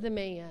 blessed is the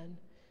man.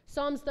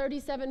 Psalms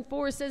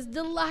 37:4 says,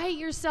 delight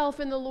yourself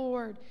in the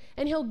Lord,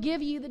 and he'll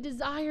give you the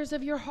desires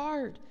of your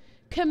heart.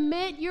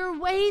 Commit your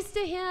ways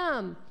to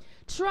him.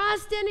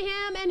 Trust in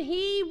him, and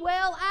he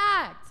will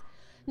act.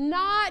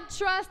 Not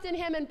trust in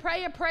him and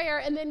pray a prayer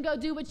and then go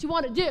do what you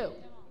want to do.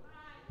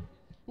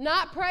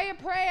 Not pray a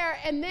prayer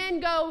and then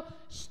go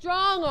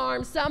strong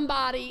arm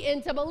somebody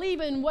into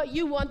believing what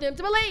you want them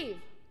to believe.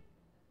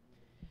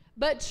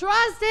 But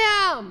trust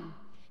him.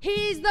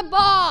 He's the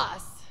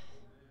boss.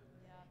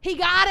 He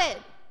got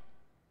it.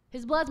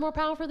 His blood's more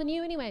powerful than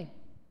you anyway.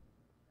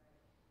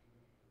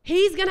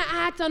 He's going to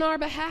act on our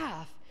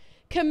behalf.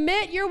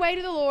 Commit your way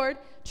to the Lord.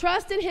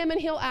 Trust in him and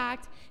he'll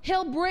act.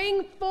 He'll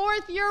bring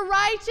forth your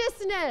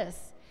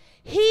righteousness.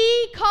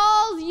 He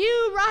calls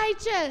you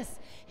righteous.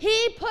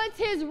 He puts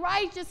his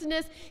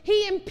righteousness,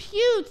 he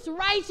imputes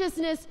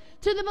righteousness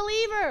to the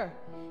believer.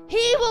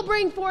 He will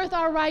bring forth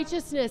our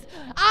righteousness.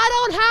 I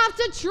don't have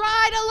to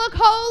try to look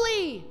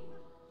holy.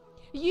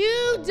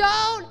 You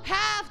don't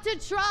have to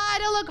try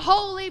to look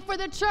holy for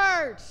the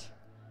church.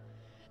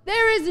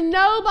 There is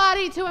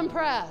nobody to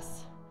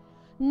impress.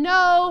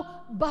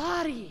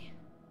 Nobody.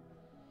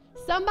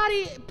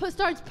 Somebody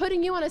starts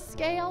putting you on a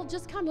scale,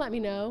 just come let me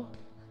know.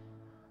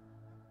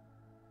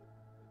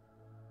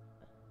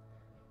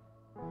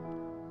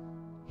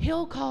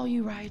 He'll call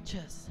you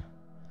righteous.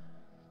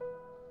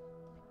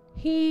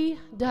 He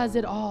does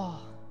it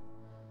all.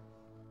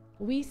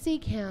 We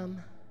seek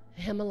him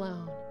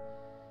alone.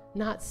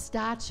 Not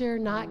stature,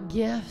 not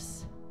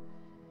gifts,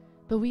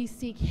 but we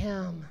seek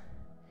him,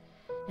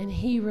 and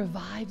he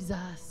revives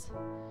us,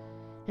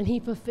 and he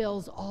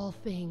fulfills all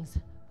things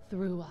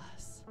through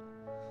us.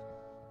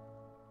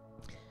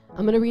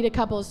 I'm going to read a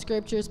couple of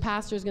scriptures.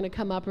 Pastor's going to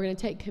come up. We're going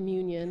to take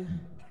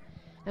communion.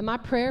 And my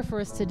prayer for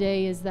us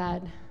today is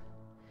that,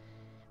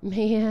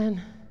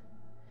 man,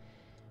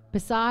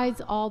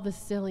 besides all the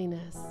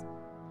silliness,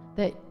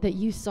 that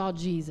you saw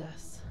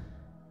Jesus,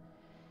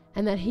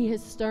 and that he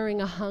is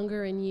stirring a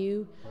hunger in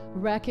you,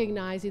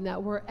 recognizing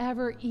that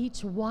wherever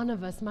each one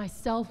of us,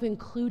 myself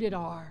included,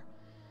 are,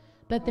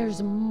 that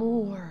there's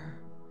more.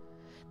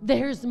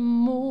 There's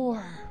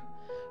more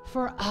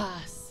for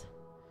us.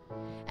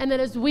 And that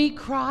as we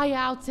cry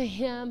out to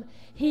him,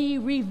 he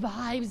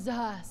revives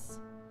us.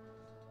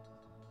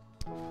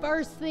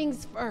 First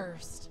things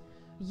first,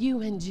 you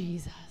and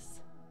Jesus.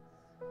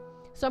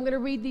 So I'm going to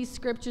read these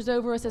scriptures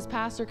over us as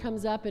Pastor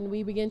comes up and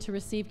we begin to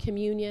receive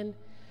communion.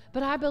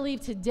 But I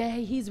believe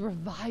today he's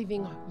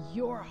reviving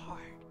your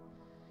heart.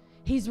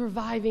 He's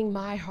reviving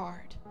my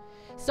heart.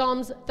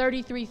 Psalms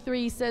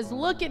 33:3 says,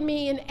 look at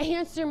me and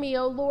answer me,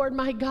 O Lord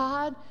my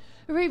God.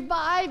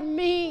 Revive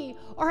me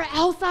or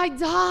else I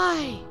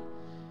die.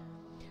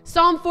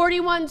 Psalm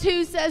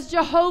 41:2 says,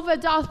 Jehovah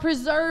doth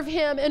preserve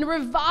him and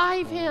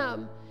revive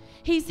him.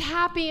 He's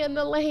happy in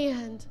the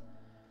land.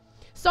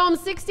 Psalm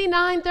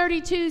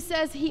 69:32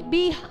 says,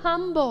 be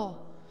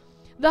humble.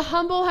 The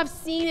humble have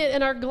seen it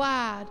and are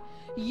glad.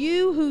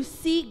 You who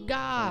seek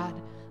God,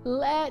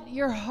 let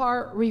your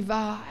heart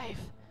revive.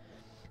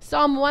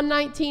 Psalm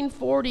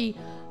 119:40,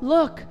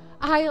 look,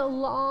 I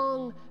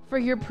long for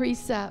your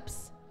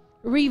precepts.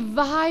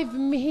 Revive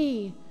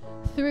me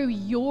through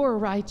your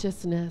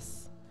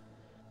righteousness.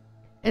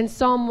 And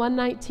Psalm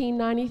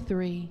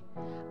 119:93,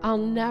 I'll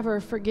never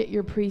forget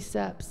your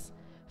precepts,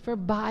 for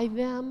by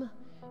them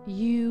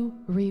you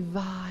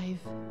revive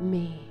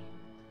me.